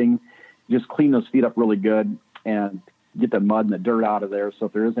hunting, just clean those feet up really good and get the mud and the dirt out of there. So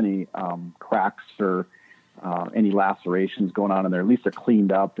if there is any cracks or any lacerations going on in there, at least they're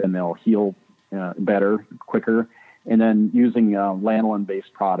cleaned up and they'll heal better, quicker. And then using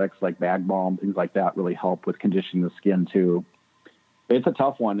lanolin-based products like Bag Balm, things like that, really help with conditioning the skin too. It's a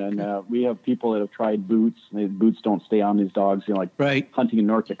tough one, and we have people that have tried boots. And boots don't stay on these dogs. Hunting in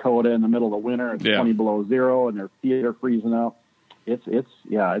North Dakota in the middle of the winter, it's 20 below zero, and their feet are freezing up. It's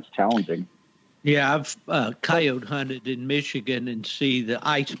challenging. Yeah, I've coyote hunted in Michigan and see the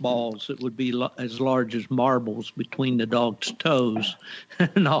ice balls that would be as large as marbles between the dog's toes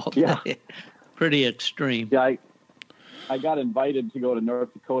and all that. Pretty extreme. Yeah, I got invited to go to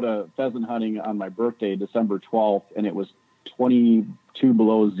North Dakota pheasant hunting on my birthday, December 12th, and it was 22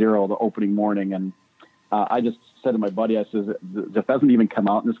 below zero the opening morning, and I just said to my buddy, I said, the pheasant even come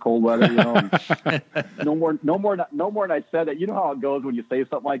out in this cold weather, And no more than I said that. You know how it goes when you say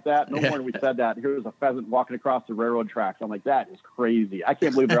something like that? No more than we said that. Here's a pheasant walking across the railroad tracks. I'm like, that is crazy. I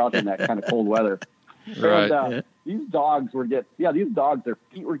can't believe they're out in that kind of cold weather. Right. And, these dogs their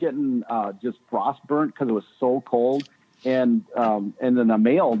feet were getting just frostburnt because it was so cold. And then the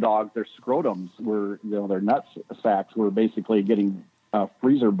male dogs, their scrotums were, their nut sacks were basically getting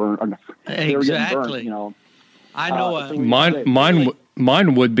freezer burnt. They were getting burnt, I know.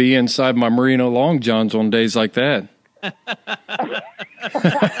 Mine would be inside my Merino Long Johns on days like that.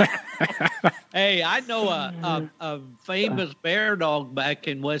 Hey, I know a famous bear dog back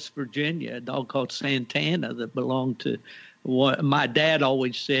in West Virginia, a dog called Santana that belonged to my dad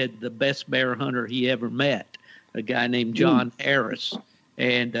always said the best bear hunter he ever met, a guy named John Harris.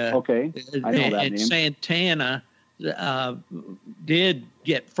 And I know that name. Santana did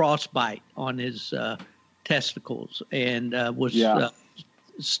get frostbite on his testicles and was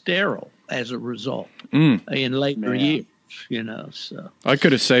sterile as a result in later years, so. I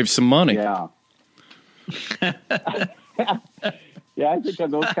could have saved some money. Yeah. Yeah, I think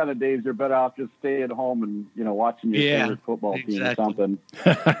on those kind of days, you're better off just staying at home and, watching your favorite football team or something.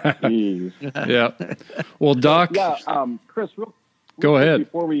 Jeez. Yeah. Well, Doc. Yeah, Chris, go ahead.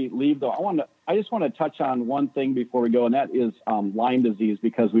 Before we leave, though, I just want to touch on one thing before we go, and that is Lyme disease,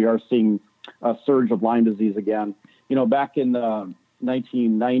 because we are seeing a surge of Lyme disease again. Back in the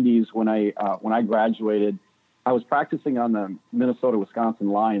 1990s when I graduated, I was practicing on the Minnesota-Wisconsin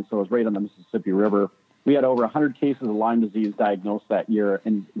line, so I was right on the Mississippi River. We had over 100 cases of Lyme disease diagnosed that year.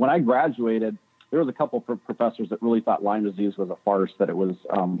 And when I graduated, there was a couple of professors that really thought Lyme disease was a farce, that it was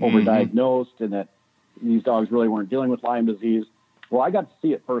overdiagnosed and that these dogs really weren't dealing with Lyme disease. Well, I got to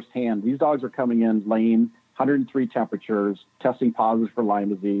see it firsthand. These dogs are coming in lame, 103 temperatures, testing positive for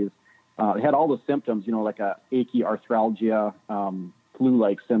Lyme disease. They had all the symptoms, like a achy arthralgia,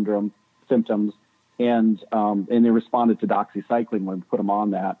 flu-like symptoms, and they responded to doxycycline when we put them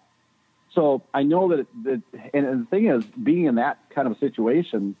on that. So I know that and the thing is, being in that kind of a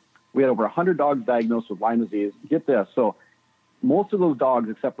situation, we had over 100 dogs diagnosed with Lyme disease. Get this. So most of those dogs,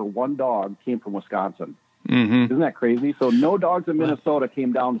 except for one dog, came from Wisconsin. Mm-hmm. Isn't that crazy? So no dogs in Minnesota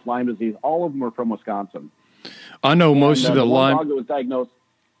came down with Lyme disease. All of them were from Wisconsin. I know most of the Lyme dog that was diagnosed.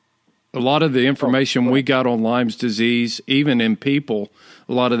 A lot of the information we got on Lyme's disease, even in people,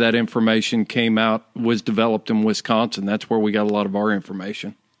 a lot of that information was developed in Wisconsin. That's where we got a lot of our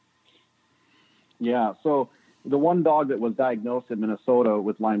information. Yeah. So the one dog that was diagnosed in Minnesota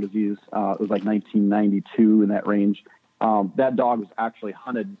with Lyme disease, it was like 1992 in that range. That dog was actually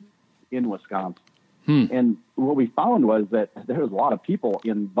hunted in Wisconsin. And what we found was that there was a lot of people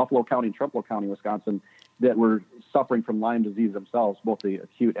in Buffalo County and Trumpeldor County, Wisconsin, that were suffering from Lyme disease themselves, both the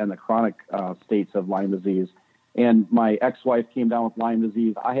acute and the chronic states of Lyme disease. And my ex-wife came down with Lyme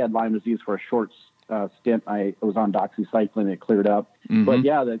disease. I had Lyme disease for a short stint. I was on doxycycline and it cleared up. Mm-hmm. But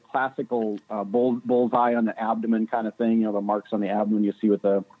yeah, the classical bullseye on the abdomen kind of thing, the marks on the abdomen you see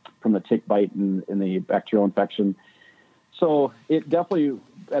from the tick bite and the bacterial infection. So it definitely,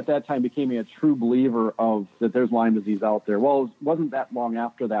 at that time, became me a true believer of that there's Lyme disease out there. Well, it wasn't that long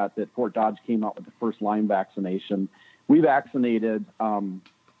after that Fort Dodge came out with the first Lyme vaccination. We vaccinated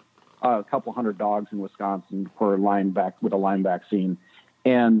a couple hundred dogs in Wisconsin for with a Lyme vaccine.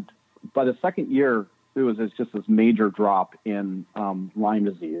 And by the second year, it was just this major drop in Lyme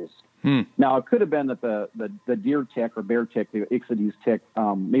disease. Now, it could have been that the deer tick or bear tick, the Ixodes tick,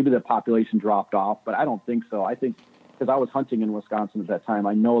 maybe the population dropped off, but I don't think so. I think, because I was hunting in Wisconsin at that time,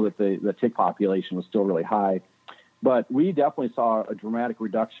 I know that the tick population was still really high. But we definitely saw a dramatic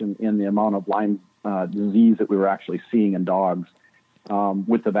reduction in the amount of Lyme disease that we were actually seeing in dogs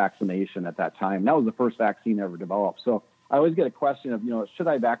with the vaccination at that time. That was the first vaccine ever developed. So I always get a question of, should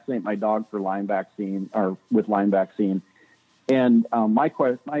I vaccinate my dog for Lyme vaccine or with Lyme vaccine? And my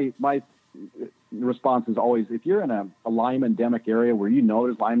response is always, if you're in a Lyme endemic area where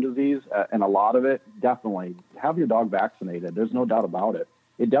there's Lyme disease and a lot of it, definitely have your dog vaccinated. There's no doubt about it.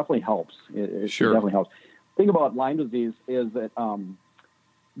 It definitely helps. It definitely helps. The thing about Lyme disease is that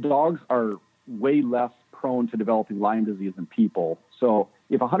dogs are way less prone to developing Lyme disease than people. So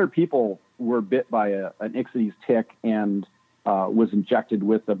if 100 people were bit by an Ixodes tick and was injected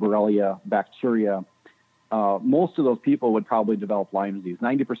with the Borrelia bacteria, most of those people would probably develop Lyme disease.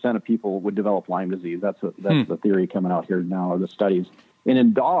 90% of people would develop Lyme disease. That's the theory coming out here now, the studies. And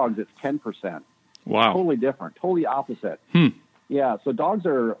in dogs, it's 10%. Wow. Totally different, totally opposite. Yeah, so dogs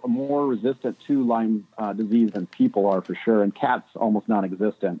are more resistant to Lyme disease than people are for sure, and cats almost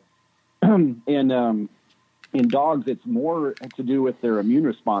non-existent. And in dogs, it's more to do with their immune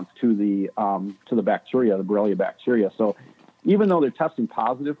response to the bacteria, the Borrelia bacteria. So even though they're testing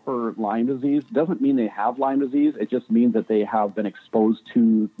positive for Lyme disease, doesn't mean they have Lyme disease. It just means that they have been exposed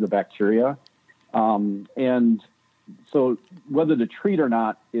to the bacteria. And so whether to treat or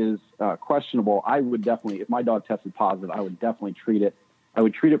not is questionable. I would definitely, if my dog tested positive, I would definitely treat it. I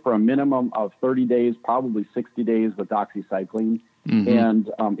would treat it for a minimum of 30 days, probably 60 days with doxycycline. Mm-hmm.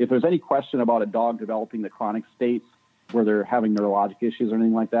 And if there's any question about a dog developing the chronic states where they're having neurologic issues or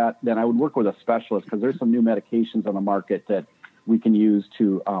anything like that, then I would work with a specialist, because there's some new medications on the market that we can use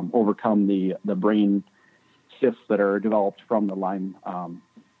to overcome the brain cysts that are developed from the Lyme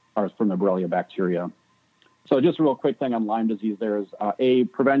or from the Borrelia bacteria. So just a real quick thing on Lyme disease there is,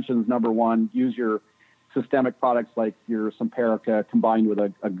 prevention is number one. Use your systemic products like your Simparica combined with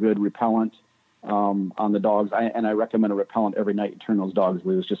a good repellent on the dogs. I recommend a repellent every night. You turn those dogs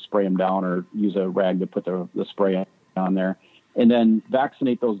loose, just spray them down or use a rag to put the spray on there. And then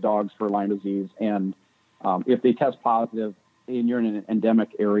vaccinate those dogs for Lyme disease. And if they test positive and you're in an endemic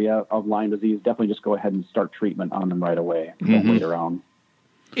area of Lyme disease, definitely just go ahead and start treatment on them right away. Don't wait around.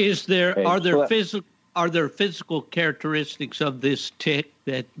 Are there physical characteristics of this tick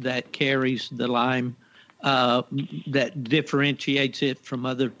that carries the Lyme that differentiates it from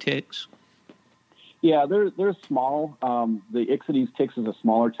other ticks? Yeah, they're small. The Ixodes ticks is a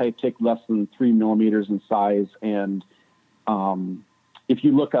smaller type tick, less than 3 millimeters in size. And if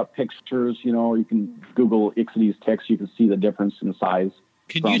you look up pictures, you can Google Ixodes ticks, you can see the difference in size.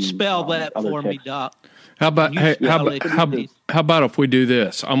 Can you spell that for me, Doc? How about if we do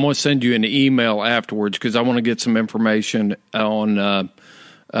this? I'm going to send you an email afterwards, because I want to get some information on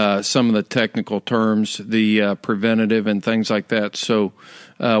some of the technical terms, the preventative and things like that. So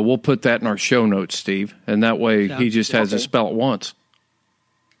we'll put that in our show notes, Steve, and that way he just has to spell it once.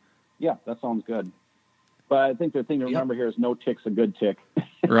 Yeah, that sounds good. But I think the thing to remember here is no tick's a good tick.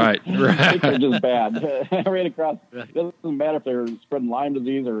 Right. Ticks are just bad. Right across. It doesn't matter if they're spreading Lyme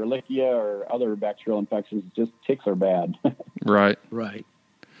disease or Ehrlichia or other bacterial infections. Just ticks are bad. Right.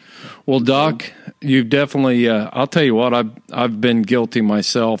 Well, Doc, you've definitely. I'll tell you what. I've been guilty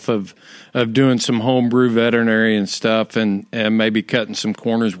myself of doing some homebrew veterinarian stuff and maybe cutting some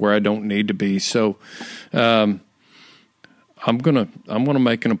corners where I don't need to be. So, I'm gonna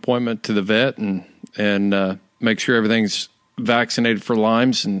make an appointment to the vet and make sure everything's vaccinated for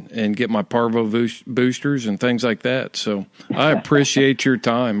Lyme's and get my parvo boosters and things like that. So I appreciate your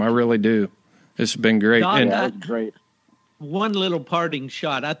time. I really do. This has been great. Doc, And That was great. one little parting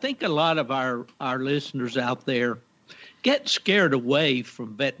shot. I think a lot of our listeners out there get scared away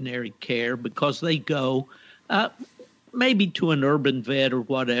from veterinary care because they go maybe to an urban vet or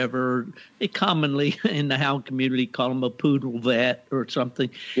whatever. They commonly in the hound community call them a poodle vet or something.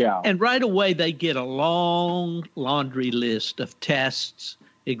 Yeah. And right away they get a long laundry list of tests,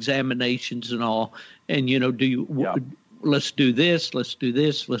 examinations and all. And, let's do this, let's do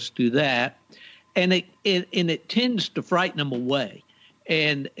this, let's do that. And it tends to frighten them away.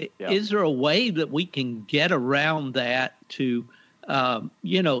 And is there a way that we can get around that to,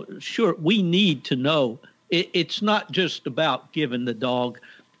 sure, we need to know. It's not just about giving the dog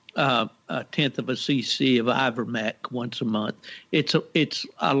a tenth of a cc of Ivermectin once a month. It's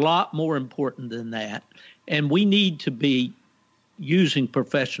a lot more important than that. And we need to be using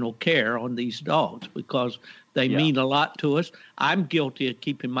professional care on these dogs because they mean a lot to us. I'm guilty of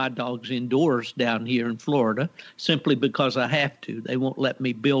keeping my dogs indoors down here in Florida simply because I have to. They won't let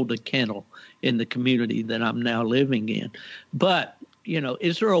me build a kennel in the community that I'm now living in. But,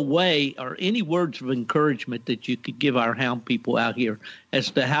 is there a way or any words of encouragement that you could give our hound people out here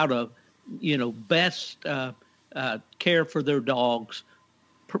as to how to, best care for their dogs,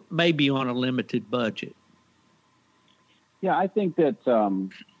 maybe on a limited budget? Yeah, I think that,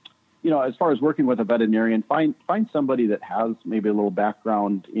 as far as working with a veterinarian, find somebody that has maybe a little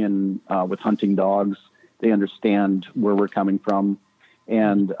background in with hunting dogs. They understand where we're coming from,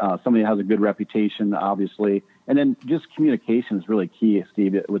 and somebody that has a good reputation, obviously. And then just communication is really key,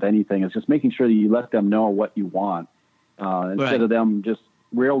 Steve, with anything. It's just making sure that you let them know what you want instead of them just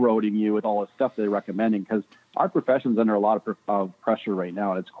railroading you with all the stuff they're recommending. Because our profession's under a lot of pressure right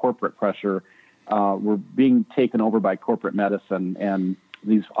now. It's corporate pressure. We're being taken over by corporate medicine, and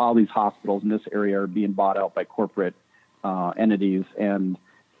all these hospitals in this area are being bought out by corporate entities. And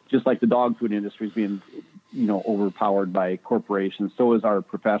just like the dog food industry is being, overpowered by corporations, so is our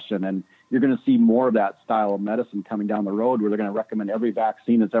profession. And you're going to see more of that style of medicine coming down the road where they're going to recommend every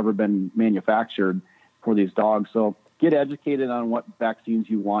vaccine that's ever been manufactured for these dogs. So get educated on what vaccines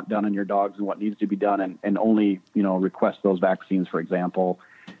you want done on your dogs and what needs to be done, and only, request those vaccines, for example.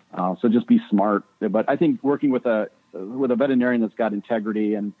 So just be smart. But I think working with a veterinarian that's got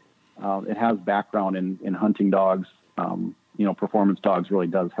integrity and it has background in hunting dogs, performance dogs really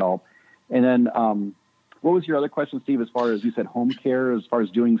does help. And then what was your other question, Steve, as far as you said home care, as far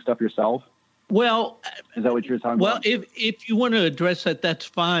as doing stuff yourself? Well, is that what you're talking about? Well, if you want to address that, that's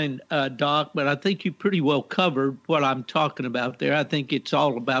fine, Doc, but I think you pretty well covered what I'm talking about there. I think it's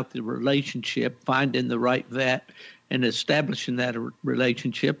all about the relationship, finding the right vet and establishing that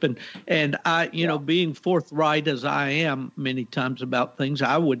relationship. And I, being forthright as I am many times about things,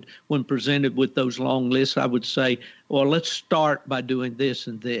 I would, when presented with those long lists, I would say, well, let's start by doing this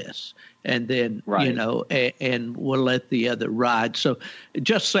and this. And then, and we'll let the other ride. So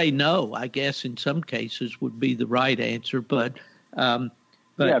just say no, I guess, in some cases would be the right answer. But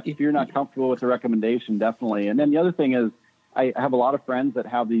if you're not comfortable with the recommendation, definitely. And then the other thing is I have a lot of friends that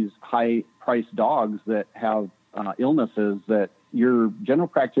have these high-priced dogs that have illnesses that your general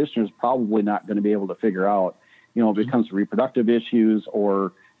practitioner is probably not going to be able to figure out. If it comes to reproductive issues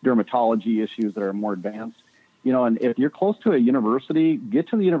or dermatology issues that are more advanced. And if you're close to a university, get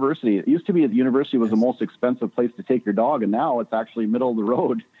to the university. It used to be that the university was the most expensive place to take your dog, and now it's actually middle of the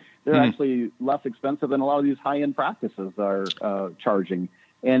road. They're actually less expensive than a lot of these high-end practices are charging.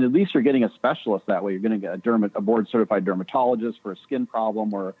 And at least you're getting a specialist that way. You're going to get a board-certified dermatologist for a skin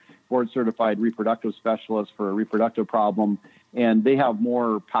problem or a board-certified reproductive specialist for a reproductive problem. And they have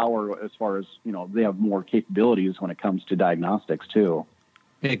more power as far as, they have more capabilities when it comes to diagnostics, too.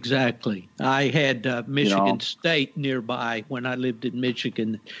 Exactly. I had Michigan State nearby when I lived in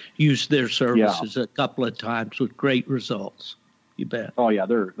Michigan, used their services a couple of times with great results. You bet. Oh, yeah,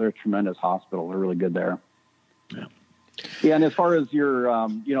 they're a tremendous hospital. They're really good there. Yeah. Yeah, and as far as your,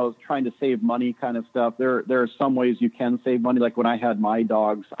 trying to save money kind of stuff, there are some ways you can save money. Like when I had my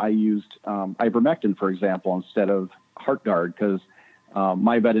dogs, I used ivermectin, for example, instead of HeartGuard, because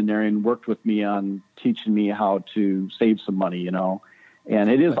my veterinarian worked with me on teaching me how to save some money, And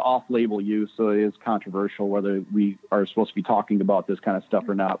it is off-label use, so it is controversial whether we are supposed to be talking about this kind of stuff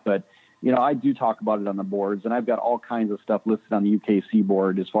or not. But I do talk about it on the boards, and I've got all kinds of stuff listed on the UKC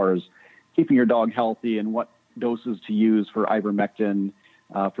board as far as keeping your dog healthy and what doses to use for ivermectin,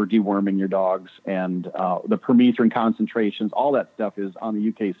 for deworming your dogs, and the permethrin concentrations. All that stuff is on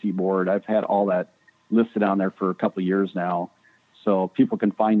the UKC board. I've had all that listed on there for a couple of years now, so people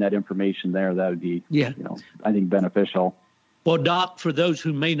can find that information there. That would be, I think, beneficial. Well, Doc, for those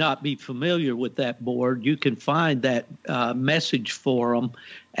who may not be familiar with that board, you can find that message forum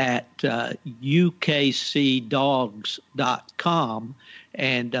at ukcdogs.com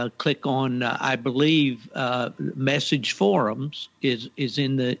and click on, I believe, message forums is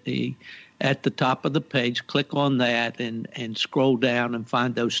in the at the top of the page. Click on that and scroll down and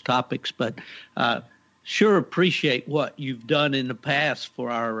find those topics. But sure appreciate what you've done in the past for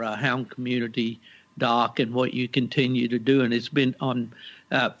our hound community, Doc, and what you continue to do. And it's been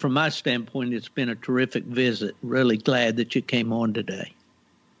from my standpoint, it's been a terrific visit. Really glad that you came on today.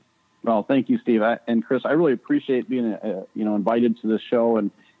 Well, thank you, Steve. And Chris, I really appreciate being, invited to this show.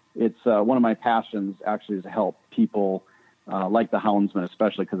 And it's one of my passions actually is to help people like the houndsman,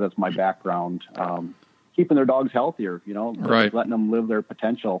 especially because that's my background, keeping their dogs healthier, right. Letting them live their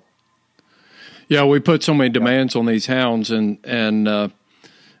potential. Yeah, we put so many demands on these hounds, and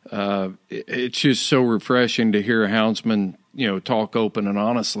it's just so refreshing to hear a houndsman, talk open and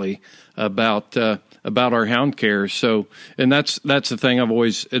honestly about our hound care. So, and that's the thing I've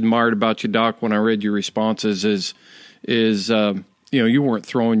always admired about you, Doc, when I read your responses is you weren't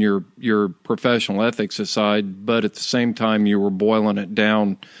throwing your professional ethics aside, but at the same time you were boiling it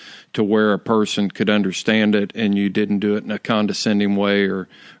down to where a person could understand it, and you didn't do it in a condescending way or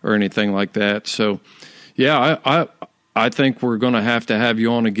anything like that. So, yeah, I think we're going to have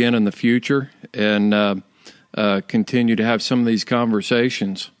you on again in the future and continue to have some of these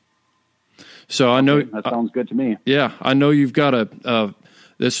conversations. So I know that sounds good to me. Yeah, I know you've got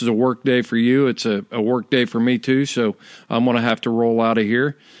this is a work day for you. It's a work day for me too. So I'm going to have to roll out of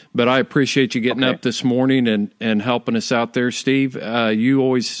here. But I appreciate you getting up this morning and helping us out there, Steve. You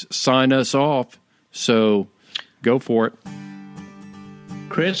always sign us off, so go for it.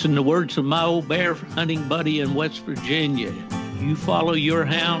 Chris, in the words of my old bear hunting buddy in West Virginia, you follow your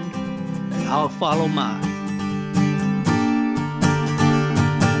hound, and I'll follow mine.